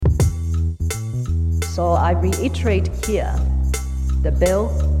So I reiterate here, the bill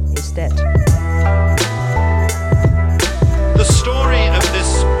is dead. The story of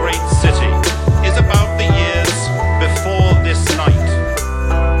this great city is about the years before this night.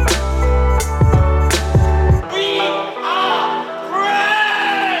 We are free!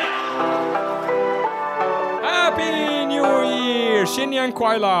 Happy New Year! Shinyan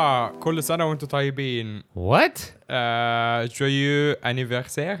Kwaila! كل سنة وانتم طيبين. What? Joyeux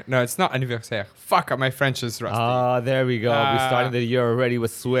anniversaire? No, it's not anniversaire. Fuck, my French is rusty. Oh, there we go. We're starting the year already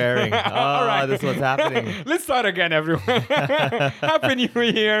with swearing. All right. This is what's happening. Let's start again, everyone. Happy New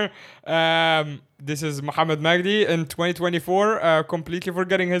Year. This is Mohammed Magdi in 2024, completely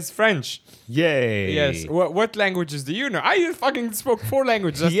forgetting his French. Yay. Yes. What languages do you know? I fucking spoke 4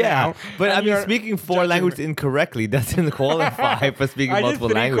 languages Yeah, now. but and I mean, you're speaking 4 judging languages me. incorrectly doesn't qualify for speaking I did multiple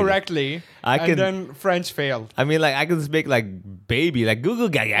 3 languages. correctly, I and can- then French failed. I mean, like, I can speak like baby, like Google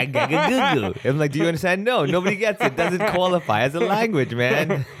gaga gaga goo. I'm like, do you understand? No, nobody gets it. Doesn't qualify as a language,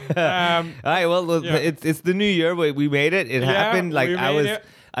 man. All right, well, yeah. it's the new year. We made it. It happened. Like we I made was. it.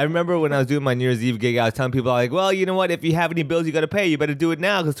 I remember when I was doing my New Year's Eve gig, I was telling people like, well, you know what? If you have any bills you got to pay, you better do it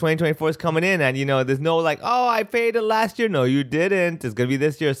now because 2024 is coming in, and you know, there's no like, oh, I paid it last year. No, you didn't. It's gonna be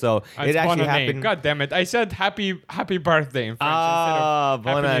this year. So it actually happened. God damn it! I said happy birthday in French Ah,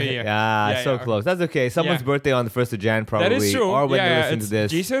 instead of Happy New Year. so okay. close. That's okay. Someone's Yeah. birthday on the 1st of Jan, probably. That is true. Or when yeah, they listen it's to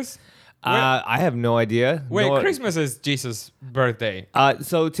this. Jesus. I have no idea. Wait, No- Christmas is Jesus' birthday.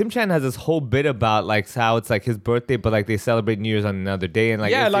 So Tim Chan has this whole bit about like how it's like his birthday, but like they celebrate New Year's on another day, and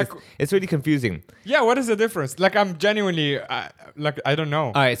like Yeah, it's really confusing. Yeah, what is the difference? Like, I'm genuinely I don't know.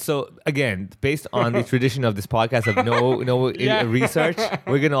 All right, so again, based on the tradition of this podcast of no Yeah. research,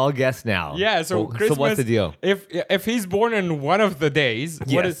 we're gonna all guess now. Yeah, so Christmas. So what's the deal? If he's born in one of the days, what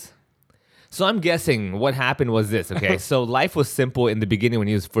Yes. is? So I'm guessing what happened was this, okay? So life was simple in the beginning when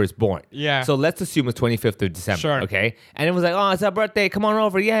he was first born. Yeah. So let's assume it's 25th of December, Sure. okay? And it was like, oh, it's our birthday, come on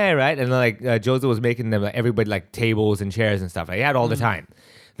over, yeah, right? And then like Joseph was making them, like, everybody like tables and chairs and stuff. Like, he had all the Mm-hmm. time.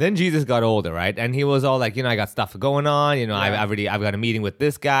 Then Jesus got older, right? And he was all like, you know, I got stuff going on. You know, Yeah. I've got a meeting with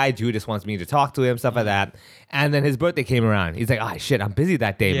this guy. Judas wants me to talk to him, stuff like that. And then his birthday came around. He's like, oh shit, I'm busy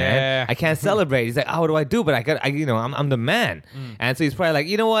that day, Yeah. man. I can't celebrate. He's like, oh, what do I do? But I'm the man. Mm. And so he's probably like,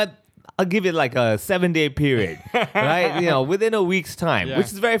 you know what? I'll give it like a 7-day period, right? You know, within a week's time, Yeah. which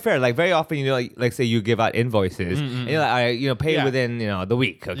is very fair. Like very often, you know, like say you give out invoices, and you're like, pay Yeah. within, the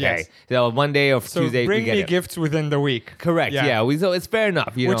week, okay? Yes. So Monday or So Tuesday, bring we get me it. gifts within the week. Correct. Yeah. So it's fair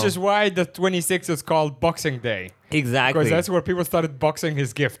enough. Which know. is why the 26th is called Boxing Day. exactly Because that's where people started boxing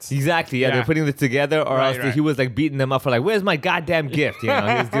his gifts. Exactly. Yeah, Yeah. they're putting it together, or Right, else right. he was like beating them up for like, "Where's my goddamn gift?" You know,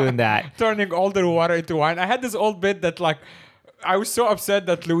 he was doing that. Turning all the water into wine. I had this old bit that like I was so upset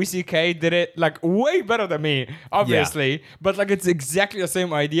that Louis C.K. did it like way better than me, obviously. But like it's exactly the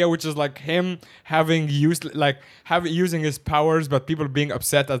same idea, which is like him having using his powers, but people being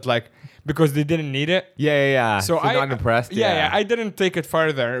upset at like because they didn't need it. Yeah. So He's not impressed. Yeah, I didn't take it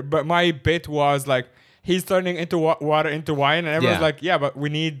further, but my bit was like he's turning into water into wine, and everyone's Yeah. like, "Yeah, but we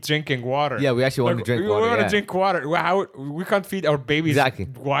need drinking water." Yeah, we actually want to drink we water, want to yeah. drink water. We can't feed our babies Exactly.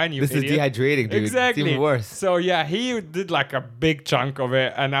 wine. You This is idiot. dehydrating, dude. It's Exactly. even worse. So yeah, he did like a big chunk of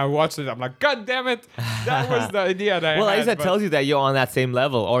it, and I watched it. I'm like, God damn it, that was the idea that Well, I at had. least that but- tells you that you're on that same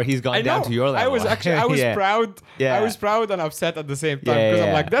level, or he's gone I down know. to your level. I was Yeah. proud. Yeah. I was proud and upset at the same time Yeah, because I'm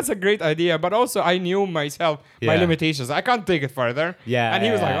yeah. like, that's a great idea, but also I knew myself my Yeah. limitations. I can't take it further. Yeah, and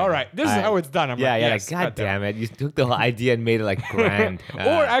he was yeah, like, yeah. all right, this is how it's done. I'm Yeah, like, yeah, yes, like, God damn it. You took the whole idea and made it like grand.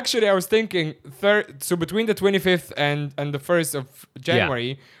 Or actually, I was thinking so between the 25th and the 1st of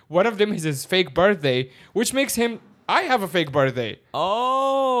January, one of them is his fake birthday, which makes him. I have a fake birthday.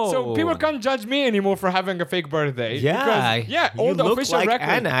 oh. So people can't judge me anymore for having a fake birthday. Yeah. Because, all you the look official like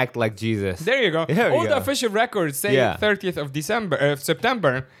records. and act like Jesus. There you go. There you All go. the official records say Yeah. 30th of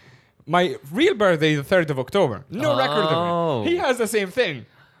September. My real birthday is the 3rd of October. No record Oh. of it. He has the same thing.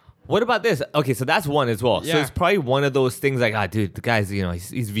 What about this? Okay, so that's one as well. So Yeah. it's probably one of those things like, dude, the guy's,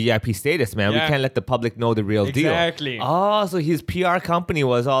 he's VIP status, man. Yeah. We can't let the public know the real deal. Exactly. Oh, so his PR company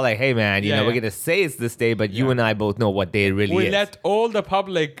was all like, hey, man, Yeah, we're yeah. going to say it's this day, but you Yeah. and I both know what day it really We is. let all the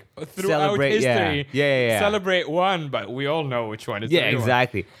public throughout Celebrate, yeah. history Yeah. celebrate one, but we all know which one is the Yeah, real one.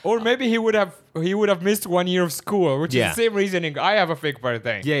 exactly. Or maybe he would have missed 1 year of school, which Yeah. is the same reasoning. I have a fake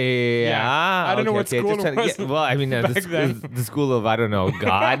birthday. Yeah. Yeah. Ah, I don't know what school Just was well, I mean, back then. the school of, I don't know,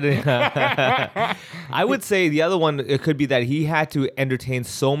 God. I would say the other one, it could be that he had to entertain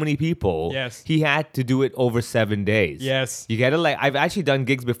so many people. Yes. He had to do it over 7 days. Yes. You get it? Like, I've actually done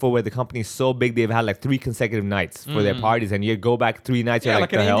gigs before where the company's so big, they've had like 3 consecutive nights for their parties, and you go back 3 nights, Yeah, you're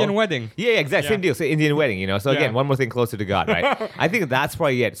like like, an the hell? Indian wedding. Yeah, exactly. Same Yeah. deal. So Indian wedding, So Yeah. again, one more thing closer to God, right? I think that's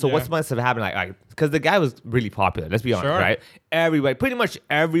probably it. So Yeah. what must have happened? Like, all right, because the guy was really popular. Let's be honest, Sure. right? Everybody, pretty much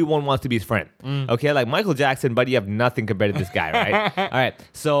everyone wants to be his friend. Okay, like Michael Jackson, buddy, you have nothing compared to this guy, right? All right.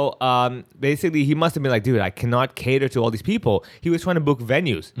 So basically, he must have been like, dude, I cannot cater to all these people. He was trying to book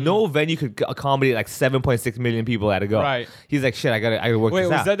venues. No venue could accommodate like 7.6 million people at a go. Right. He's like, shit, I gotta work Wait,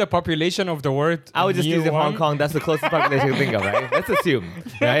 this was out. that the population of the world? I would just Year use it one? Hong Kong. That's the closest population I can think of, right? Let's assume,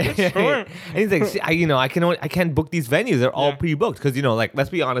 right? Sure. And he's like, "Shit, I can't book these venues. They're all Yeah. pre-booked because like, let's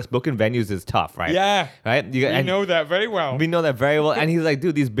be honest, booking venues is tough, right? Yeah. Right. We know that very well. We know that very well. And he's like,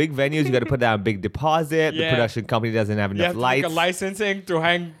 dude, these big venues, you got to put down a big deposit. The Yeah. production company doesn't have You enough have to lights. make a licensing to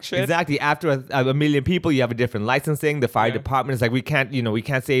hang shit. Exactly. After a million people, you have a different licensing. The fire Yeah. department is like, we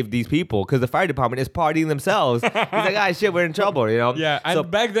can't save these people because the fire department is partying themselves. He's like, ah, shit, we're in trouble, Yeah, and So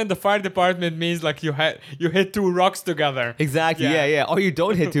back then the fire department means like you hit two rocks together. exactly, Yeah. yeah. Or you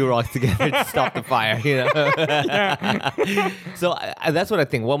don't hit two rocks together to stop the fire, So that's what I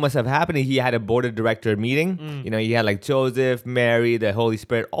think. What must have happened? He had a board of director meeting. He had like Joseph, Mary, the Holy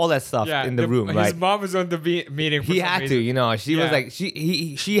Spirit, all that stuff Yeah, in the room, his right? mom was on the meeting. For He some had reason. to, she was Yeah. like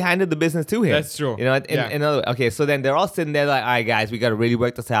she handed the business to him. That's true. Yeah. In other, okay, so then they're all sitting there like, all right, guys, we got to really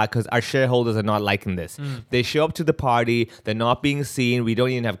work this out because our shareholders are not liking this. They show up to the party, they're not being seen. We don't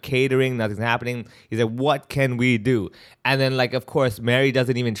even have catering, nothing's happening. He's like, what can we do? And then, like, of course, Mary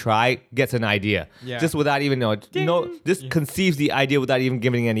doesn't even try, gets an idea, Yeah. just without even just conceives the idea without even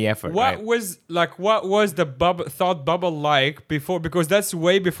giving any effort. What right? was the thought bubble like before? Because that's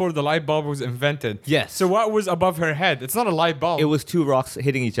way before the light bulb was invented. Yes. So what was above her head? It's not a light bulb. It was two rocks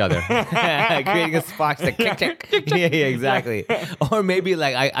hitting each other, creating a spark. Like, kick. Yeah, exactly. Or maybe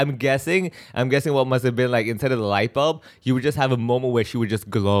like I'm guessing what must have been like instead of the light bulb, you would just have a moment where she would just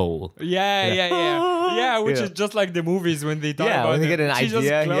glow. Yeah, which Yeah. is just like the movies when they talk Yeah, about when they it. get an she idea,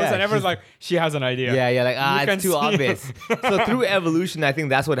 just glows yeah, and everyone's she's- like, she has an idea. Yeah, like You can it's too see obvious. So through evolution, I think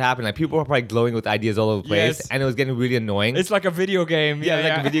that's what happened. Like people were probably glowing with ideas all over the place, Yes. and it was getting really annoying. It's like a video game. Yeah,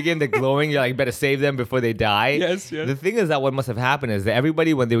 like a video game, they're glowing. You're like, better save them before they die. Yes. The thing is that what must have happened is that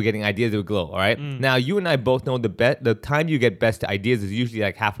everybody, when they were getting ideas, they would glow. All right. Now, you and I both know the time you get best ideas is usually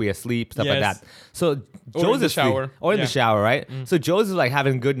like halfway asleep, stuff like Yes. that. So Or in Joseph's the shower. or in Yeah. the shower, right? So Joseph's like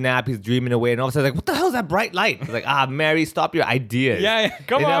having a good nap. He's dreaming away, and all of a sudden, like, what the hell is that bright light? He's like, Mary, stop your ideas. Yeah,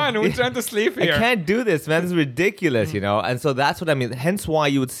 come You know? on, we're trying to sleep I here. can't do this, man. This is ridiculous, And so that's what I mean. Hence why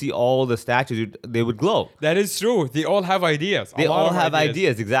you would see all the statues, they would glow. That is true. They all have ideas. They A lot all of have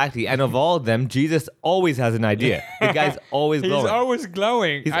ideas, exactly. And of all of them, Jesus always has an idea. The guy's always He's glowing. always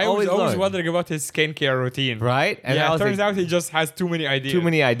glowing. He's I was always always glowing. wondering about his skincare routine. Right? And I Yeah, it was turns like, out he just has too many ideas. too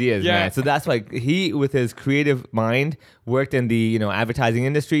many ideas, Yeah. man. So that's why he, with his creative mind, worked in the advertising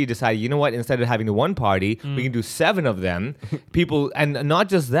industry. He decided, you know what? Instead of having one party, we can do 7 of them. People, and not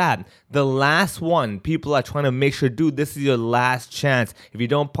just that, the last one, people are trying to make sure, dude, this is your last chance. If you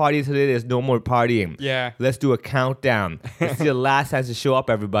don't party today, there's no more partying. Yeah. Let's do a countdown. This is your last chance to show up,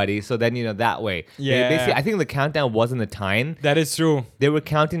 everybody. So then that way. Yeah. Basically, I think the countdown wasn't a time. That is true. They were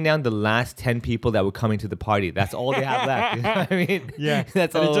counting down the last 10 people that were coming to the party. That's all they have left. You know what I mean? Yeah.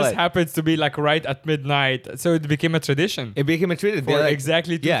 That's and all it just was. happens to be like right at midnight. So it became a tradition. It became a tradition. For They're like-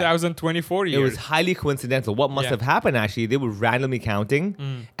 exactly yeah. 2024 It years. was highly coincidental. What must Yeah. have happened actually, they were randomly counting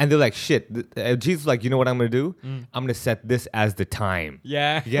and they're like, shit. Jesus was like, you know what I'm going to do? I'm going to set this as the time.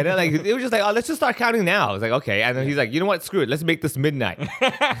 Yeah. You get it? Like, it was just like, oh, let's just start counting now. I was like, okay. And then he's like, you know what? Screw it. Let's make this midnight.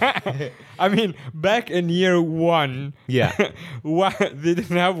 I mean, back in year 1, Yeah. they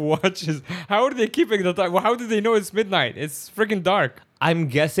didn't have watches. How are they keeping the time? Well, how do they know it's midnight? It's freaking dark. I'm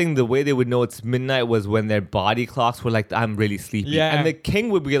guessing the way they would know it's midnight was when their body clocks were like, I'm really sleepy. Yeah. And the king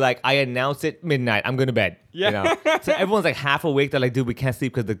would be like, I announce it midnight. I'm going to bed. Yeah. So everyone's like half awake. They're like, dude, we can't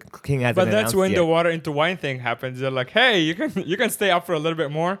sleep because the king hasn't But that's announced when yet. the water into wine thing happens. They're like, hey, you can stay up for a little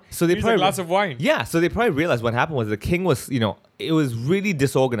bit more. So they Here's a probably, glass of wine. Yeah, so they probably realized what happened was the king was, it was really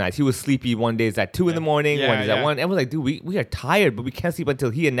disorganized. He was sleepy one day it's at 2 in the morning, Yeah, one day it's at yeah. 1. Everyone's like, dude, we are tired, but we can't sleep until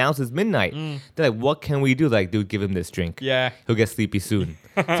he announces midnight. They're like, what can we do? Like, dude, give him this drink. Yeah. He'll get sleepy soon.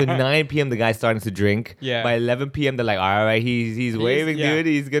 So 9 p.m. the guy's starting to drink. Yeah. By 11 p.m. they're like, all right, he's waving, yeah. dude.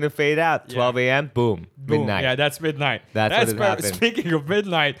 He's gonna fade out. Yeah. 12 a.m. Boom, Boom. midnight. Yeah, that's midnight. That's what had happened. Speaking of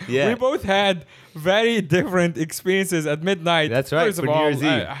midnight, Yeah. we both had very different experiences at midnight. That's right, First for of New all, Year's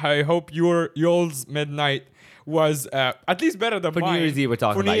Eve. I hope yours midnight was at least better than For New mine. Year's Eve we're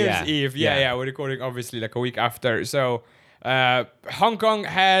talking For New about, Year's yeah. Eve, yeah. We're recording obviously like a week after. So Hong Kong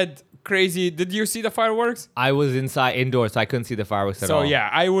had crazy. Did you see the fireworks? I was indoors, so I couldn't see the fireworks at So all. yeah,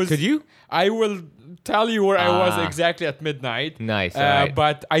 I was. Could you? I will tell you where I was Ah. exactly at midnight. Nice, alright.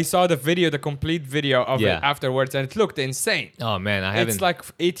 But I saw the complete video of Yeah. it afterwards, and it looked insane. Oh man, I haven't. It's like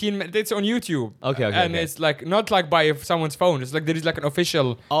 18 minutes. It's on YouTube. Okay, And okay. it's like not like by someone's phone. It's like there is like an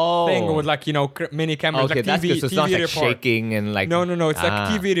official Oh. thing with like mini cameras, okay, like that's TV, good. So it's TV not like report. shaking and like. No. It's like Ah.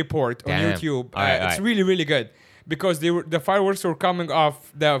 TV report on Damn. YouTube. Alright, It's alright. really, really good because the fireworks were coming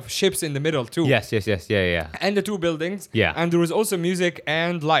off the ships in the middle too. Yes, yeah. And the two buildings. Yeah. And there was also music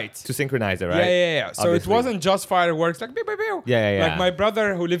and lights. To synchronize it, right? Yeah. So Obviously. it wasn't just fireworks, like pew, pew, pew. Yeah. Like my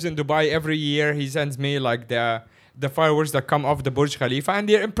brother who lives in Dubai, every year he sends me like the fireworks that come off the Burj Khalifa, and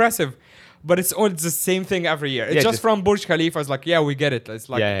they're impressive. But it's the same thing every year. It's Yeah, just just- from Burj Khalifa. It's like, yeah, we get it. It's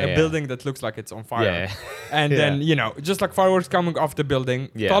like Yeah, a yeah. building that looks like it's on fire. Yeah. And Yeah. then, just like fireworks coming off the building,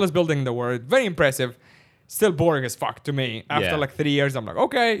 Yeah. tallest building in the world, very impressive. Still boring as fuck to me. After Yeah. like 3 years, I'm like,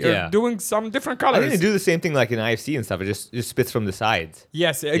 okay, you're Yeah. doing some different I colors. think they do the same thing like in IFC and stuff. It just spits from the sides.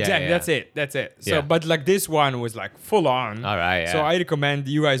 Yes, exactly. yeah. That's it. So, Yeah. but like this one was like full on. All right, So yeah. I recommend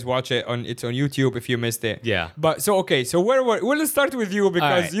you guys watch it it's on YouTube if you missed it. Yeah. But so okay, so we'll start with you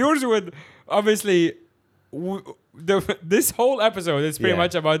because right. yours would obviously this whole episode is pretty Yeah.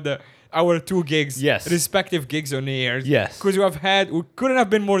 much about our two gigs, Yes. respective gigs on New Year's. Yes. Because we couldn't have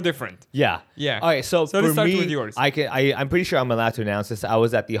been more different. Yeah. Yeah. All right. So So for let's start me, with yours. I'm pretty sure I'm allowed to announce this. I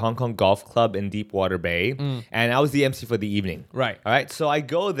was at the Hong Kong Golf Club in Deepwater Bay, and I was the MC for the evening. Right. All right. So I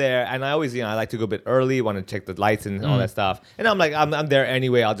go there, and I always, I like to go a bit early, want to check the lights and all that stuff. And I'm like, I'm there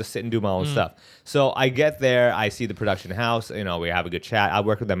anyway. I'll just sit and do my own stuff. So I get there, I see the production house. We have a good chat. I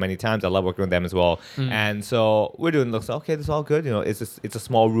work with them many times. I love working with them as well. And so we're doing this. Okay, this is all good. It's a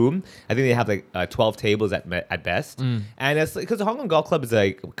small room. I think they have like 12 tables at best. And it's because the Hong Kong Golf Club is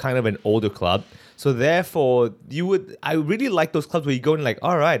like kind of an older club. So therefore, I really like those clubs where you go and like,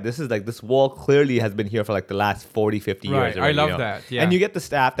 all right, this wall clearly has been here for like the last 40, 50 years. Right, I already, love that, yeah. And you get the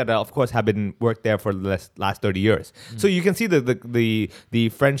staff that of course have been worked there for the last 30 years. So you can see the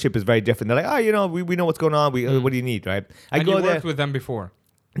friendship is very different. They're like, we know what's going on. What do you need, right? And you worked with them before.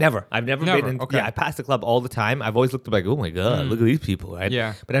 Never. I've never Never, been in. okay. Yeah, I pass the club all the time. I've always looked up like, oh my God, look at these people, right?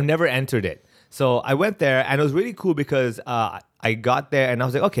 Yeah. But I've never entered it. So I went there and it was really cool because I got there and I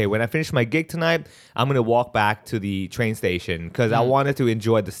was like, okay, when I finish my gig tonight, I'm going to walk back to the train station because I wanted to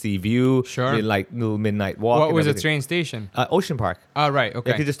enjoy the sea view. Sure. The, like little midnight walk. What and was the everything. train station? Ocean Park. Oh, right.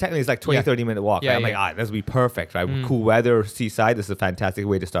 Okay. Because just technically it's like 20, Yeah. 30-minute walk. Yeah, Right? I'm yeah. like, this will be perfect, right? Cool weather, seaside. This is a fantastic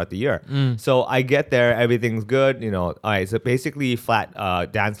way to start the year. So I get there, everything's good. All right, so basically flat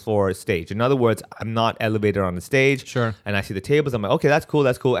dance floor stage. In other words, I'm not elevated on the stage. Sure. And I see the tables. I'm like, okay, that's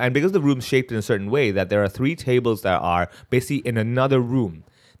cool. And because the room's shaped in a certain way, that there are 3 tables that are basically in another room.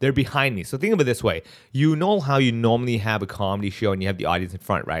 They're behind me. So think of it this way. You know how you normally have a comedy show and you have the audience in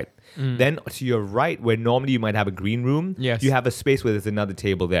front, right? Then to your right, where normally you might have a green room, Yes. you have a space where there's another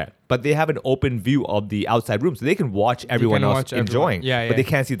table there. But they have an open view of the outside room. So they can watch everyone else watch everyone. enjoying, Yeah, but yeah. they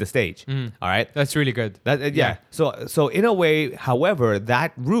can't see the stage. All right? That's really good. Yeah. So in a way, however,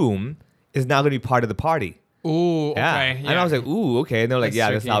 that room is now going to be part of the party. Ooh, okay. Yeah. And I was like, ooh, okay. And they're like, That's yeah,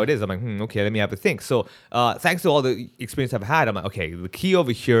 that's tricky. how it is. I'm like, okay, let me have a think. So thanks to all the experience I've had, I'm like, okay, the key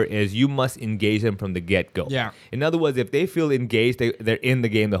over here is you must engage them from the get-go. Yeah. In other words, if they feel engaged, they're in the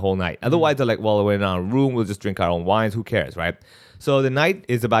game the whole night. Otherwise, they're like, well, we're in our room. We'll just drink our own wines. Who cares, right? So the night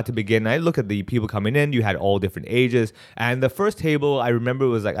is about to begin. I look at the people coming in. You had all different ages. And the first table, I remember,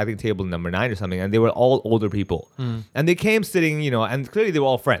 was like, I think table number 9 or something. And they were all older people. And they came sitting, and clearly they were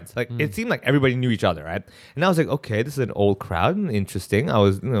all friends. Like, it seemed like everybody knew each other, right? And I was like, okay, this is an old crowd. Interesting. I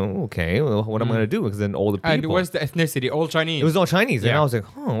was, okay, well, what am I going to do? Because then older people. And what's the ethnicity? All Chinese. It was all Chinese. And Yeah. I was like,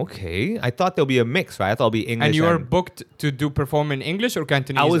 okay. I thought there'll be a mix, right? I thought it'll be English. And you were booked to perform in English or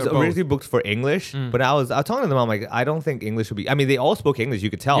Cantonese? I was or both? originally booked for English, but I was talking to them. I'm like, I don't think English would be. I mean, they all spoke English. You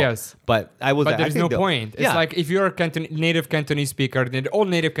could tell. Yes. But I was. But I there's think no they'll- point. It's Yeah. like if you're a native Cantonese speaker, then all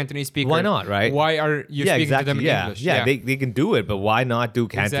native Cantonese speakers. Why not, right? Why are you speaking to them in yeah. English? Yeah, they can do it, but why not do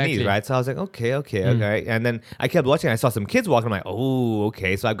Cantonese, Exactly. right? So I was like, okay. And then I kept watching. I saw some kids walking. I'm like, oh,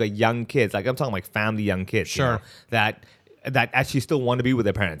 okay. So I've got young kids. Like I'm talking like family young kids. you Sure. know, that actually still want to be with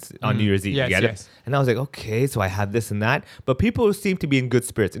their parents on New Year's Eve. Yes, you get yes. it? And I was like, okay, so I have this and that. But people seem to be in good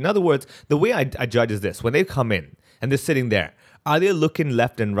spirits. In other words, the way I judge is this. When they come in and they're sitting there, are they looking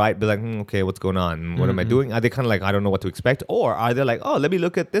left and right, be like, okay, what's going on? What am I doing? Are they kind of like, I don't know what to expect? Or are they like, oh, let me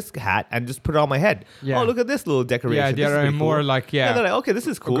look at this hat and just put it on my head? Yeah. Oh, look at this little decoration. Yeah, This they is are pretty more cool. like, yeah. They're like, okay, this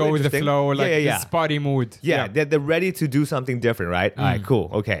is cool. Go with the interesting. flow, like yeah. this party mood. Yeah, they're ready to do something different, right? All right,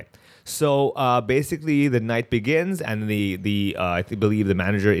 cool. Okay. So basically, the night begins, and I believe the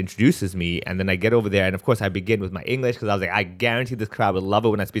manager introduces me, and then I get over there, and of course I begin with my English because I was like, I guarantee this crowd would love it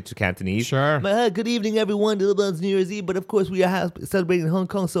when I speak to Cantonese. Sure. I'm like, good evening, everyone. It's New Year's Eve, but of course we are celebrating in Hong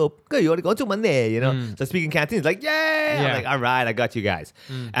Kong, so you want to go to Monday, you know? So speaking Cantonese, like, yay! I'm like, all right, I got you guys.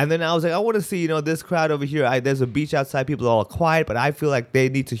 And then I was like, I want to see, this crowd over here. There's a beach outside, people are all quiet, but I feel like they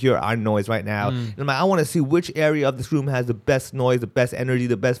need to hear our noise right now. And I'm like, I want to see which area of this room has the best noise, the best energy,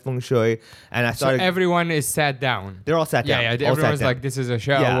 the best feng shui. And I started. So everyone is sat down. They're all sat down. Yeah, all everyone's sat like, down. this is a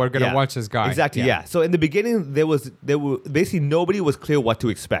show. We're gonna watch this guy. Exactly. Yeah. So in the beginning, there were basically nobody was clear what to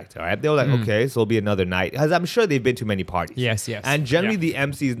expect. All right. They were like, okay, so it'll be another night, because I'm sure they've been to many parties. Yes. And generally, the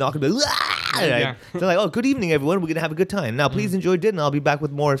MC is not gonna be. Right? Yeah. They're like, oh, good evening, everyone. We're gonna have a good time. Now, please enjoy dinner. I'll be back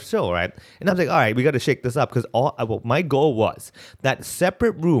with more show. Right. And I was like, all right, we got to shake this up, because my goal was that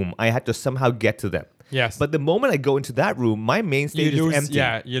separate room. I had to somehow get to them. Yes. But the moment I go into that room, my main stage you lose, is empty.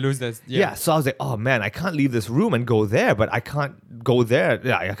 Yeah, you lose this. Yeah. So I was like, oh man, I can't leave this room and go there, but I can't go there.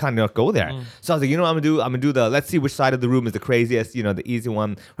 Yeah, I can't not go there. So I was like, you know what I'm gonna do? I'm gonna do let's see which side of the room is the craziest, the easy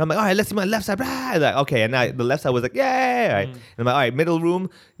one. And I'm like, all right, let's see my left side. Like, okay, and now the left side was like, yay! Right? And I'm like, all right, middle room,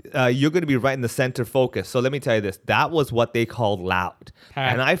 you're gonna be right in the center focus. So let me tell you this, that was what they called loud.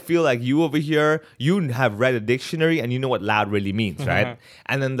 And I feel like you over here, you have read a dictionary and you know what loud really means, right?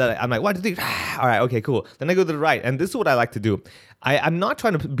 And then I'm like, what do you think? All right, okay, cool. Then I go to the right, and this is what I like to do. I'm not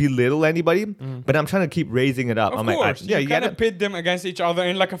trying to belittle anybody, but I'm trying to keep raising it up. Of I'm course, like, you kind of pit them against each other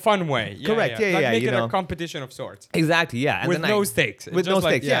in like a fun way. Correct, Like make it know. a competition of sorts. Exactly, yeah. And With then no stakes. With Just no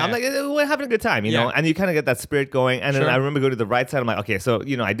stakes, yeah. I'm like, we're having a good time, you know? And you kind of get that spirit going. And then Sure. I remember going to the right side. I'm like, okay, so,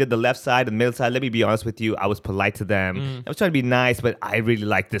 I did the left side and the middle side. Let me be honest with you. I was polite to them. I was trying to be nice, but I really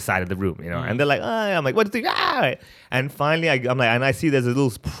like this side of the room, And they're like, I'm like, what do you think? Ah! And finally, I'm like, and I see there's a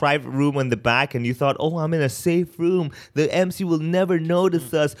little private room in the back, and you thought, oh, I'm in a safe room. The MC will never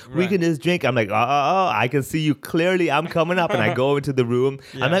notice us. We can just drink. I'm like, I can see you clearly. I'm coming up, and I go into the room.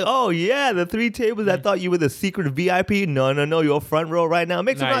 I'm like, oh yeah, the 3 tables. I thought you were the secret VIP. No, you're front row right now.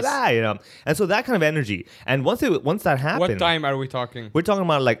 Make some noise, And so that kind of energy. And once that happened, What time are we talking? we're talking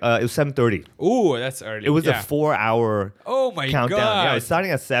about like it was 7:30. Ooh, that's early. It was a 4-hour. Oh my countdown. God. Yeah, it was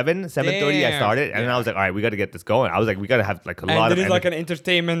starting at 7:30. I started, and then I was like, all right, we got to get this going. I was like, we got to have like a lot And of. it is like an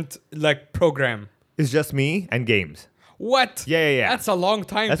entertainment program. It's just me and games. What? Yeah. That's a long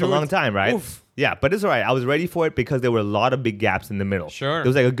time. That's a dude. long time, right? Oof. Yeah, but it's all right. I was ready for it because there were a lot of big gaps in the middle. Sure. There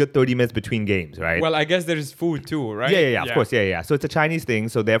was like a good 30 minutes between games, right? Well, I guess there is food too, right? Yeah, of course, yeah. So it's a Chinese thing,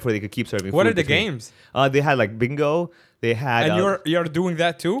 so therefore they could keep serving food. What are the between. games? They had like bingo. They had. And you're doing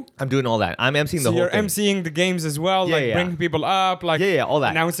that too? I'm doing all that. I'm emceeing the So whole you're thing. emceeing the games as well, Yeah. bringing people up, like all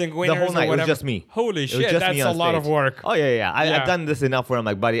that. announcing winners The whole night, or whatever. it was just me. Holy It was shit, just that's me a on lot of stage. work. Oh yeah. Yeah. I've done this enough where I'm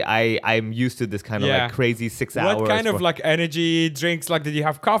like, buddy, I'm used to this kind of like crazy 6 hours. What kind of for- like energy drinks? Like, did you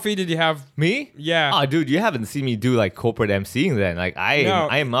have coffee? Did you have? Me? Yeah. Oh, dude, you haven't seen me do like corporate emceeing then. Like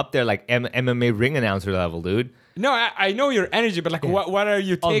I am up there like MMA ring announcer level, dude. No, I know your energy, but like, what are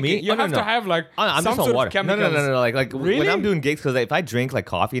you taking? me? You Oh, no, have no. to have like I'm some just on sort water. of chemicals. No. Like Really? when I'm doing gigs, because if I drink like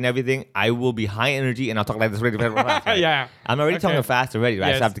coffee and everything, I will be high energy and I'll talk like this really fast. Right? Yeah. I'm already Okay. talking fast already, right?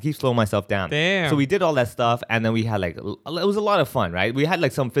 Yes. So I have to keep slowing myself down. Damn. So we did all that stuff, and then we had like it was a lot of fun, right? We had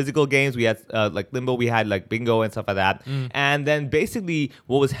like some physical games. We had like limbo. We had like bingo and stuff like that. And then basically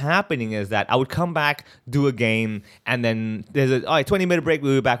what was happening is that I would come back, do a game, and then there's a 20-minute break.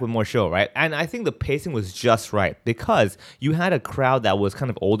 We'll be back with more show, right? And I think the pacing was just right because you had a crowd that was kind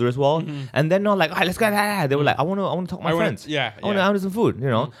of older as well, and they're not like, all right, let's go. They were like, I want to talk to my friends. I want to have some food,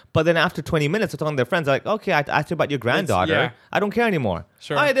 But then after 20 minutes of talking to their friends, they're like, okay, I asked you about your granddaughter. yeah. I don't care anymore.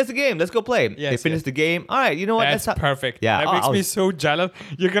 Sure. All right, there's a game. Let's go play. Yes, They finished yes. the game. All right, you know what? That's perfect. Yeah, that I makes me was- so jealous.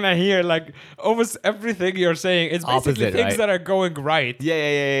 You're gonna hear like almost everything you're saying. It's basically Opposite, things right? that are going right.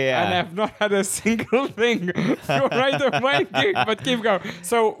 Yeah. And I've not had a single thing go right on my gig. But keep going.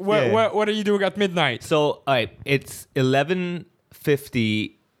 So what are you doing at midnight? So, all right, it's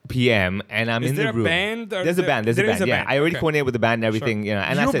 11:50 p.m. and I'm Is in there the a room. band or There's a band. There's there a is band. a Yeah, band. I already Okay. coordinated with the band and everything. Sure.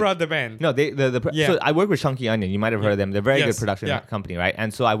 And I You said, brought the band. No, Yeah. so I work with Chunky Onion. You might have heard of them. They're a very Yes. good production Yeah. company, right?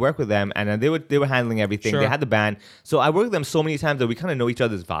 And so I work with them, and then they were handling everything. Sure. They had the band. So I worked with them so many times that we kind of know each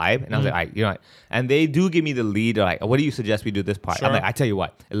other's vibe. And I was like, all right, what? And they do give me the lead. They're like, what do you suggest we do this part? Sure. I'm like, I tell you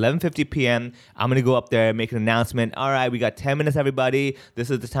what, 11:50 p.m. I'm gonna go up there, make an announcement. All right, we got 10 minutes, everybody. This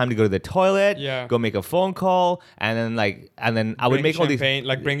is the time to go to the toilet. Yeah. Go make a phone call, and then I would Bring make all these champagne,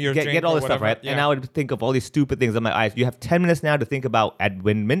 like bring your get drink all or this stuff, whatever. right? Yeah. And I would think of all these stupid things. I'm like, all right, you have 10 minutes now to think about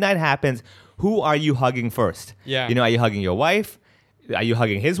when midnight happens, who are you hugging first? Yeah. Are you hugging your wife? are you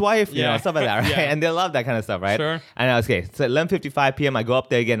hugging his wife? You know, Yeah. stuff like that, right? Yeah. And they love that kind of stuff, right? Sure. And I was, okay, so 11:55 p.m., I go up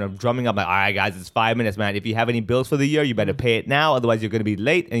there again, I'm drumming up, like, all right, guys, it's 5 minutes, man. If you have any bills for the year, you better pay it now, otherwise you're going to be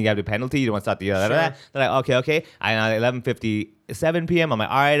late and you have the penalty. You don't want to start the year. Sure. They're like, okay. And 11:57 p.m., I'm like,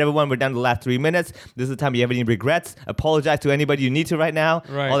 all right, everyone, we're down to the last 3 minutes. This is the time you have any regrets. Apologize to anybody you need to right now.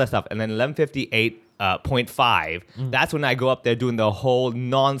 Right. All that stuff. And then 11:58. 0.5. That's when I go up there doing the whole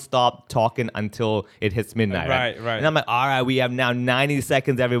non-stop talking until it hits midnight. Right. And I'm like, all right, we have now 90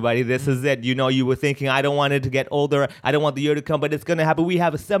 seconds, everybody. This is it. You know, you were thinking, I don't want it to get older. I don't want the year to come, but it's going to happen. We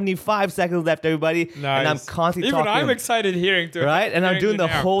have 75 seconds left, everybody. Nice. And I'm constantly Even talking. I'm excited hearing to Right? And I'm hearing doing you the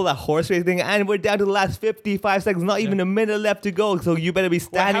now. whole horse race thing. And we're down to the last 55 seconds. Not even a minute left to go. So you better be Well,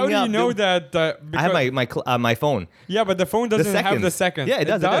 standing how do up. you know dude. that? I have my phone. Yeah, but the phone doesn't have the second. Yeah, it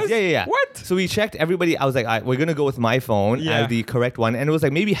does. Yeah. What? So we checked everybody. I was like, all right, we're going to go with my phone Yeah. as the correct one. And it was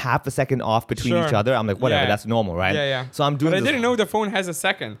like maybe half a second off between Sure. each other. I'm like, whatever, Yeah. that's normal, right? Yeah. So I'm doing But I this. didn't know the phone has a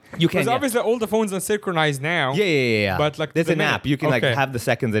second. You can, Because yeah. obviously all the phones are synchronized now. Yeah. But, like, there's the an minute. app. You can like Okay. have the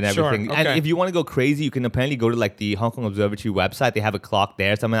seconds and Sure, everything. And okay. if you want to go crazy, you can apparently go to like the Hong Kong Observatory website. They have a clock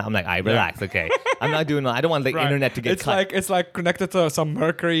there. So I'm like, relax, okay. I'm not doing. I don't want the Right. internet to get it's cut. It's like connected to some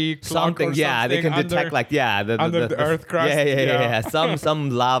mercury clock Something, or yeah, they can something detect under- under the earth crust. Yeah. Some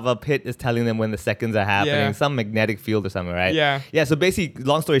lava pit is telling them when the seconds are happening. Yeah. Some magnetic field or something, right? Yeah. Yeah. So basically,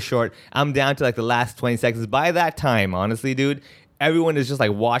 long story short, I'm down to like the last 20 seconds. By that time, honestly, dude. Everyone is just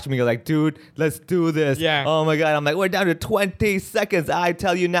like watching me, go like, dude, let's do this. Yeah. Oh my God. I'm like, we're down to 20 seconds. I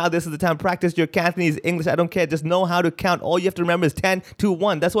tell you now, this is the time. Practice your Cantonese, English. I don't care. Just know how to count. All you have to remember is 10 to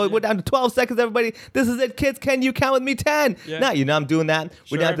 1. That's why we're down to 12 seconds, everybody. This is it, kids. Can you count with me? 10. Yeah. Now, you know, I'm doing that.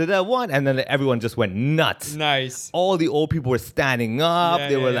 We're down Sure. to the 1. And then everyone just went nuts. Nice. All the old people were standing up. Yeah,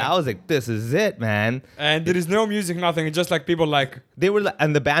 They were. yeah. I was like, this is it, man. And there is no music, nothing. It's just like people like. They were,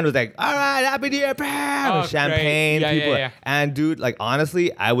 and the band was like, all right, happy New Year, bam! Oh, Champagne, great. Yeah, people. yeah. And dude, like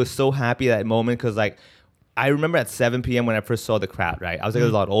honestly, I was so happy at that moment because like. I remember at 7 p.m. when I first saw the crowd, right? I was like,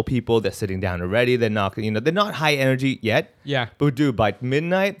 there's a lot of old people. They're sitting down already. They're not, they're not high energy yet. Yeah. But dude, by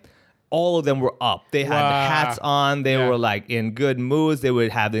midnight, all of them were up. They had Wow. hats on. They Yeah. were like in good moods. They would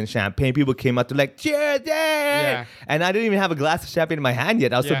have the champagne. People came up to like, cheers, yeah. Yeah. And I didn't even have a glass of champagne in my hand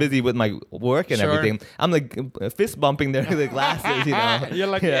yet. I was so Yeah. busy with my work and Sure. everything. I'm like fist bumping their the glasses, you know. You're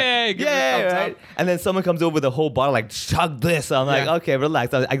like, yay, give me a yeah, thumbs right. up. And then someone comes over with a whole bottle, like chug this. I'm like, Yeah. okay,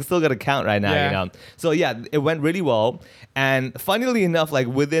 relax. I still got to count right now, Yeah. you know. So yeah, it went really well. And funnily enough, like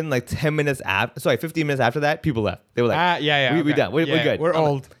within like 15 minutes after that, people left. They were like, yeah. we okay. done. We're Yeah, good. We're I'm like-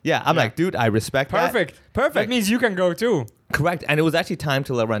 old. yeah, I'm like, dude, I respect that. Perfect. Perfect. That means you can go too. Correct. And it was actually time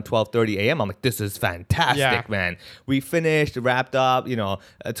till around 12:30 a.m. I'm like, this is fantastic, Yeah. man. We finished, wrapped up,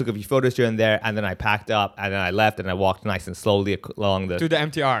 I took a few photos here and there, and then I packed up, and then I left, and I walked nice and slowly along the... To the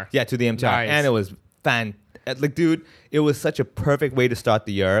MTR. Yeah, to the MTR. Nice. And it was like, dude, it was such a perfect way to start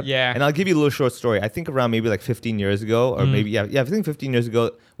the year. Yeah. And I'll give you a little short story. I think around maybe like 15 years ago, or maybe, I think 15 years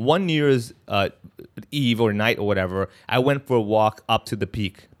ago, one New Year's Eve or night or whatever, I went for a walk up to the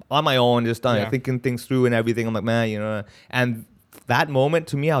peak on my own, just thinking things through and everything. I'm like, man, and that moment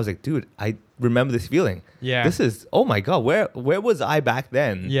to me, I was like, dude, I remember this feeling. Yeah. This is, oh my God, where was I back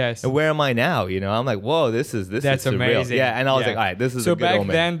then? Yes. And where am I now? I'm like, whoa, this is That's surreal. amazing. Yeah. And I was like, all right, this is so a good back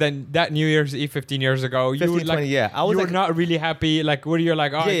omen. then that New Year's Eve 15 years ago, you 15, were like, 20, yeah. I was you were like- not really happy. Like, were you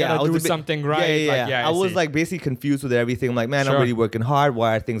like, I gotta was do a bit- something right? Yeah. Like, I was see. like basically confused with everything. I'm like, man, Sure. I'm really working hard.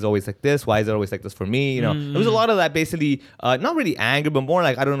 Why are things always like this? Why is it always like this for me? There was a lot of that basically, not really anger, but more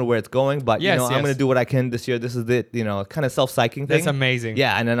like, I don't know where it's going, but Yes, I'm yes. going to do what I can this year. This is it, kind of self-psyching thing. That's amazing.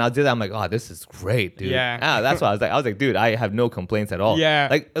 Yeah. And then I'll do that. I'm like, oh, this is great, dude. Yeah. That's why I was like, dude, I have no complaints at all.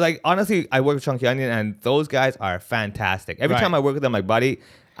 Yeah. Like honestly, I work with Chunky Onion and those guys are fantastic. Every Right. time I work with them, like, buddy,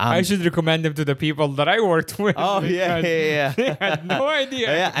 I should recommend them to the people that I worked with. Oh, yeah. They had no idea.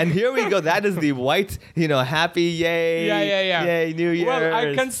 Yeah, and here we go. That is the white, happy, yay. Yeah. Yay, New Year. Well,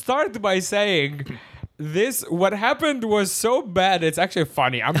 I can start by saying what happened was so bad, it's actually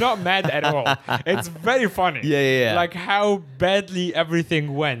funny. I'm not mad at all. It's very funny. Yeah. Like how badly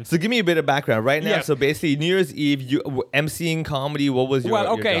everything went. So give me a bit of background right now. Yeah. So basically, New Year's Eve, you emceeing comedy. What was your Well,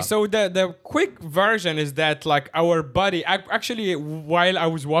 your okay, job? so the quick version is that like our buddy, actually while I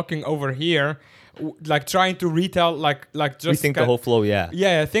was walking over here, like trying to retell like just rethink the whole flow. Yeah.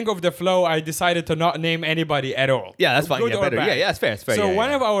 Yeah, think of the flow. I decided to not name anybody at all. Yeah, that's fine. Good Yeah, or better. bad. Yeah, that's fair. It's fair. So yeah, one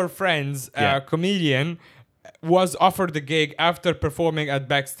yeah. of our friends, Yeah. comedian, was offered the gig after performing at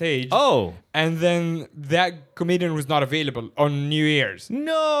backstage. Oh. And then that comedian was not available on New Year's.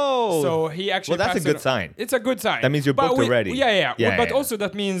 No. So he actually. Well, that's a passed good it- sign. It's a good sign. That means you're booked already. Yeah. Yeah, But yeah. also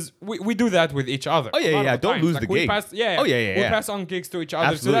that means we do that with each other. Oh, yeah, a lot yeah, of the don't times. lose Like, the we gig. pass, yeah. Oh, yeah. We pass on gigs to each other.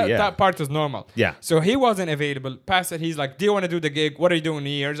 Absolutely, so yeah. that part is normal. Yeah. So he wasn't available. Passed it. He's like, "Do you want to do the gig? What are you doing New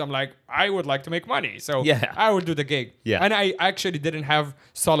Year's?" I'm like, "I would like to make money." So Yeah. I would do the gig. Yeah. And I actually didn't have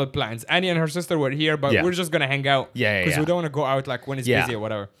solid plans. Annie and her sister were here, but Yeah. we're just gonna hang out. Yeah, Because yeah. we don't want to go out like when it's Yeah. busy or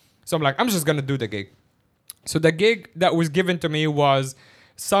whatever. So I'm like, I'm just gonna do the gig. So the gig that was given to me was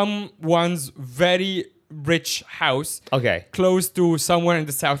someone's very rich house Okay. close to somewhere in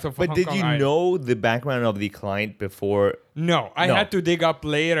the south of But Hong did Kong you Island. know the background of the client before? No, I No. had to dig up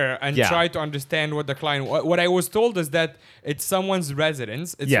later and Yeah. try to understand what the client. What I was told is that it's someone's residence.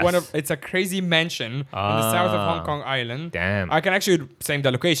 It's Yes. It's a crazy mansion in the south of Hong Ah. Kong Island. Damn. I can actually say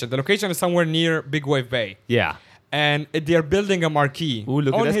the location. The location is somewhere near Big Wave Bay, Yeah. and they're building a marquee Ooh,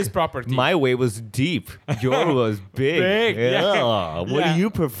 look at on this. his property. My way was deep. Yours was big. Big, yeah. What Yeah. do you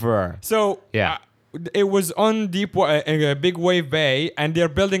prefer? So Yeah. it was on Big Wave Bay, and they're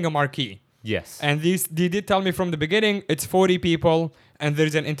building a marquee. Yes. And they did tell me from the beginning, it's 40 people, and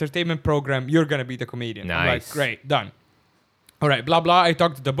there's an entertainment program. You're gonna be the comedian. I'm like, Nice. great, done. All right, blah blah. I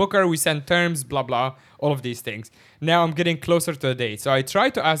talked to the booker. We sent terms, blah blah. All of these things. Now I'm getting closer to the date, so I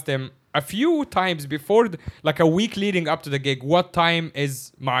tried to ask them a few times before, like a week leading up to the gig, what time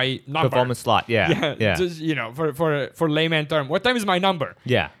is my number? Performance slot. Yeah. Yeah. Just for layman term, what time is my number?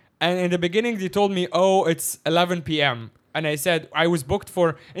 Yeah. And in the beginning, they told me, oh, it's 11 p.m. And I said, I was booked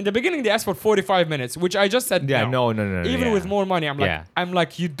for, in the beginning, they asked for 45 minutes, which I just said Yeah, no. no. Even yeah. with more money, Yeah. I'm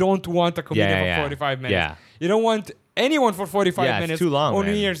like, you don't want a comedian Yeah, for yeah. 45 minutes. Yeah. You don't want anyone for 45 Yeah, it's minutes too long, on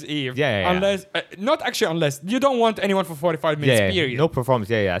New man. Year's Eve. Yeah. Unless, unless, you don't want anyone for 45 minutes, Yeah. period. No performance.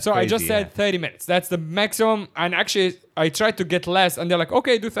 Yeah. That's So I just crazy, said 30 minutes. That's the maximum. And actually, I tried to get less. And they're like,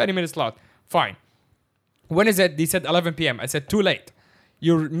 okay, do 30 minute slot. Fine. When is it? They said 11 p.m. I said, too late.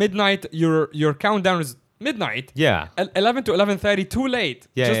 Your midnight, your countdown is midnight. Yeah. 11 to 11:30, too late.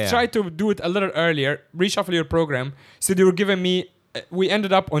 Yeah, Just yeah. try to do it a little earlier. Reshuffle your program. So they were giving me. We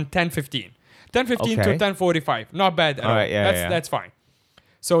ended up on 10:15. 10:15 Okay. to 10:45. Not bad at all. Alright, yeah. That's fine.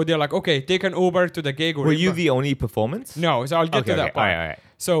 So they're like, okay, take an Uber to the gig. Or Were you Uber. the only performance? No, so I'll get to that part. All right.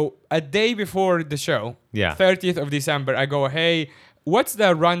 So a day before the show, Yeah. 30th of December, I go, hey, what's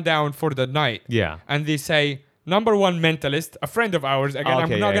the rundown for the night? Yeah. And they say, number one, Mentalist, a friend of ours. Again,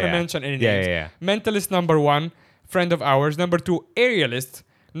 Okay, I'm not yeah, going to yeah. mention any Yeah, names. yeah, Mentalist, number one, friend of ours. Number two, Aerialist.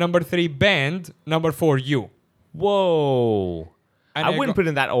 Number three, Band. Number four, you. Whoa. And I wouldn't put it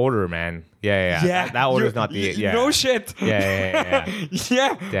in that order, man. Yeah. That order's not the. Yeah. No shit. Yeah.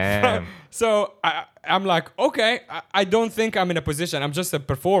 Yeah. Damn. So I'm like, okay, I don't think I'm in a position. I'm just a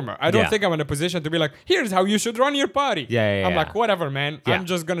performer. I don't Yeah. think I'm in a position to be like, here's how you should run your party. Yeah. I'm like, whatever, man. Yeah. I'm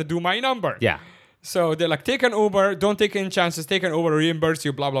just going to do my number. Yeah. So they're like, take an Uber. Don't take any chances. Take an Uber, reimburse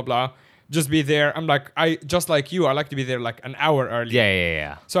you, blah, blah, blah. Just be there. I'm like, just like you, I like to be there like an hour early.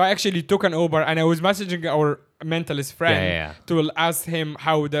 Yeah. So I actually took an Uber and I was messaging our mentalist friend Yeah. to ask him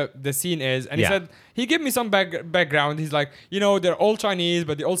how the scene is. And Yeah. he said, he gave me some background. He's like, they're all Chinese,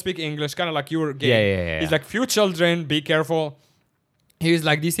 but they all speak English, kind of like your game. Yeah. He's like, few children, be careful. He was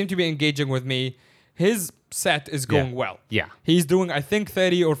like, they seem to be engaging with me. His set is going well. Yeah. He's doing, I think,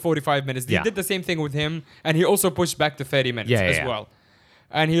 30 or 45 minutes. They Yeah. did the same thing with him. And he also pushed back to 30 minutes as Yeah. well.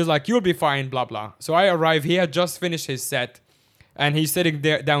 And he was like, you'll be fine, blah, blah. So I arrive. He had just finished his set. And he's sitting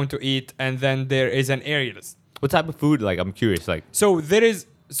there down to eat. And then there is an aerialist. What type of food? Like, I'm curious. Like, So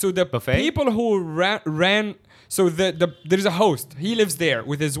the Buffet? people who ran so there's a host. He lives there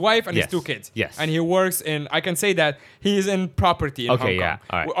with his wife and Yes. his two kids. Yes. And he works in, I can say that, he is in property in Okay, Hong Kong. yeah,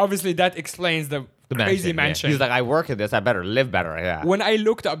 all right. Well, obviously, that explains the crazy mansion. Yeah. He's like, I work at this. I better live better. Yeah. When I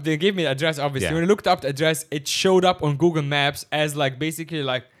looked up, they gave me the address, obviously. Yeah. When I looked up the address, it showed up on Google Maps as like basically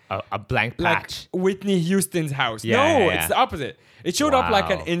like A blank patch. Whitney Houston's house. Yeah, No, yeah. it's the opposite. It showed up like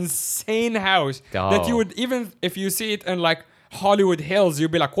an Wow. insane house that you Oh. would, even if you see it in like Hollywood Hills,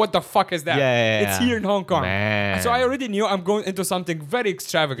 you'd be like, what the fuck is that? Yeah. It's here in Hong Kong. Man. So I already knew I'm going into something very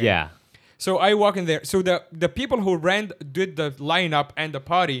extravagant. Yeah. So I walk in there. So the people who did the lineup and the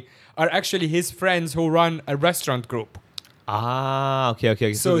party are actually his friends who run a restaurant group. Ah,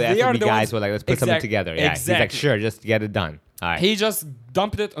 okay. So So the they are F&B the guys ones- were like, let's put something Exact- together. Yeah. He's like, exactly. sure, just get it done. All right. He just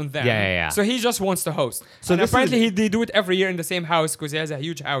dumped it on them. Yeah. So he just wants to host. So And this apparently is- they do it every year in the same house because he has a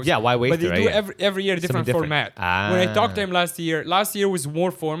huge house. Yeah, why waste But they it, do right? Yeah. every year different different. format. When I talked to him last year was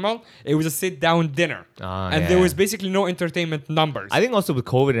more formal. It was a sit-down dinner. And there yeah. was basically no entertainment numbers. I think also with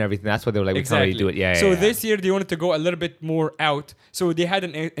COVID and everything, that's why they were like, we can't really do it. Yeah. So yeah. this year they wanted to go a little bit more out. So they had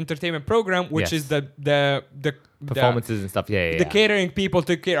an entertainment program, which Yes. is the performances and stuff. Yeah. The catering people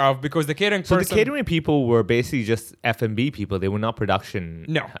took care of, because the catering So person. the catering people were basically just F&B people. They were not production.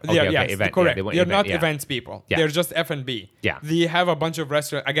 No, Event. correct. They weren't They're event, not yeah. events people. Yeah. They're just F&B. Yeah. They have a bunch of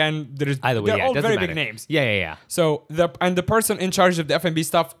restaurants. Again, Either way, they're yeah, all it doesn't very matter. big names. Yeah. So the person in charge of the F&B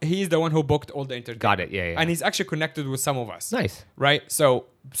stuff, he's the one who booked all the entertainment. Got it, yeah. And he's actually connected with some of us. Nice. Right? So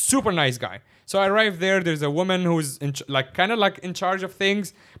super nice guy. So I arrived there. There's a woman who's kind of like in charge of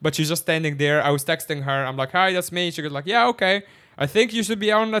things, but she's just standing there. I was texting her. I'm like, hi, that's me. She goes like, yeah, okay. I think you should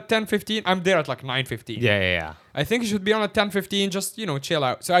be on at 10:15. I'm there at like 9:15. Yeah. I think you should be on at 10:15. Just chill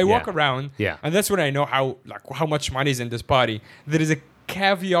out. So I walk around. Yeah. And that's when I know how much money is in this party. There is a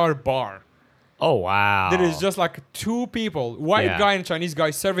caviar bar. Oh, wow. There is just like two people, white Yeah. guy and Chinese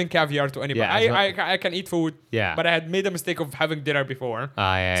guy, serving caviar to anybody. Yeah, I can eat food. Yeah. But I had made the mistake of having dinner before.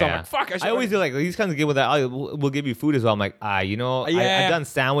 Yeah. So I'm like, fuck. I always do like these kinds of give with that. We'll give you food as well. I'm like, Yeah. I've done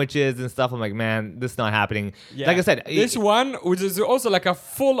sandwiches and stuff. I'm like, man, this is not happening. Yeah. Like I said, this one, which is also like a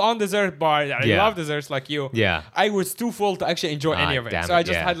full-on dessert bar. I Yeah. love desserts like you. Yeah. I was too full to actually enjoy any of it. damn So it, I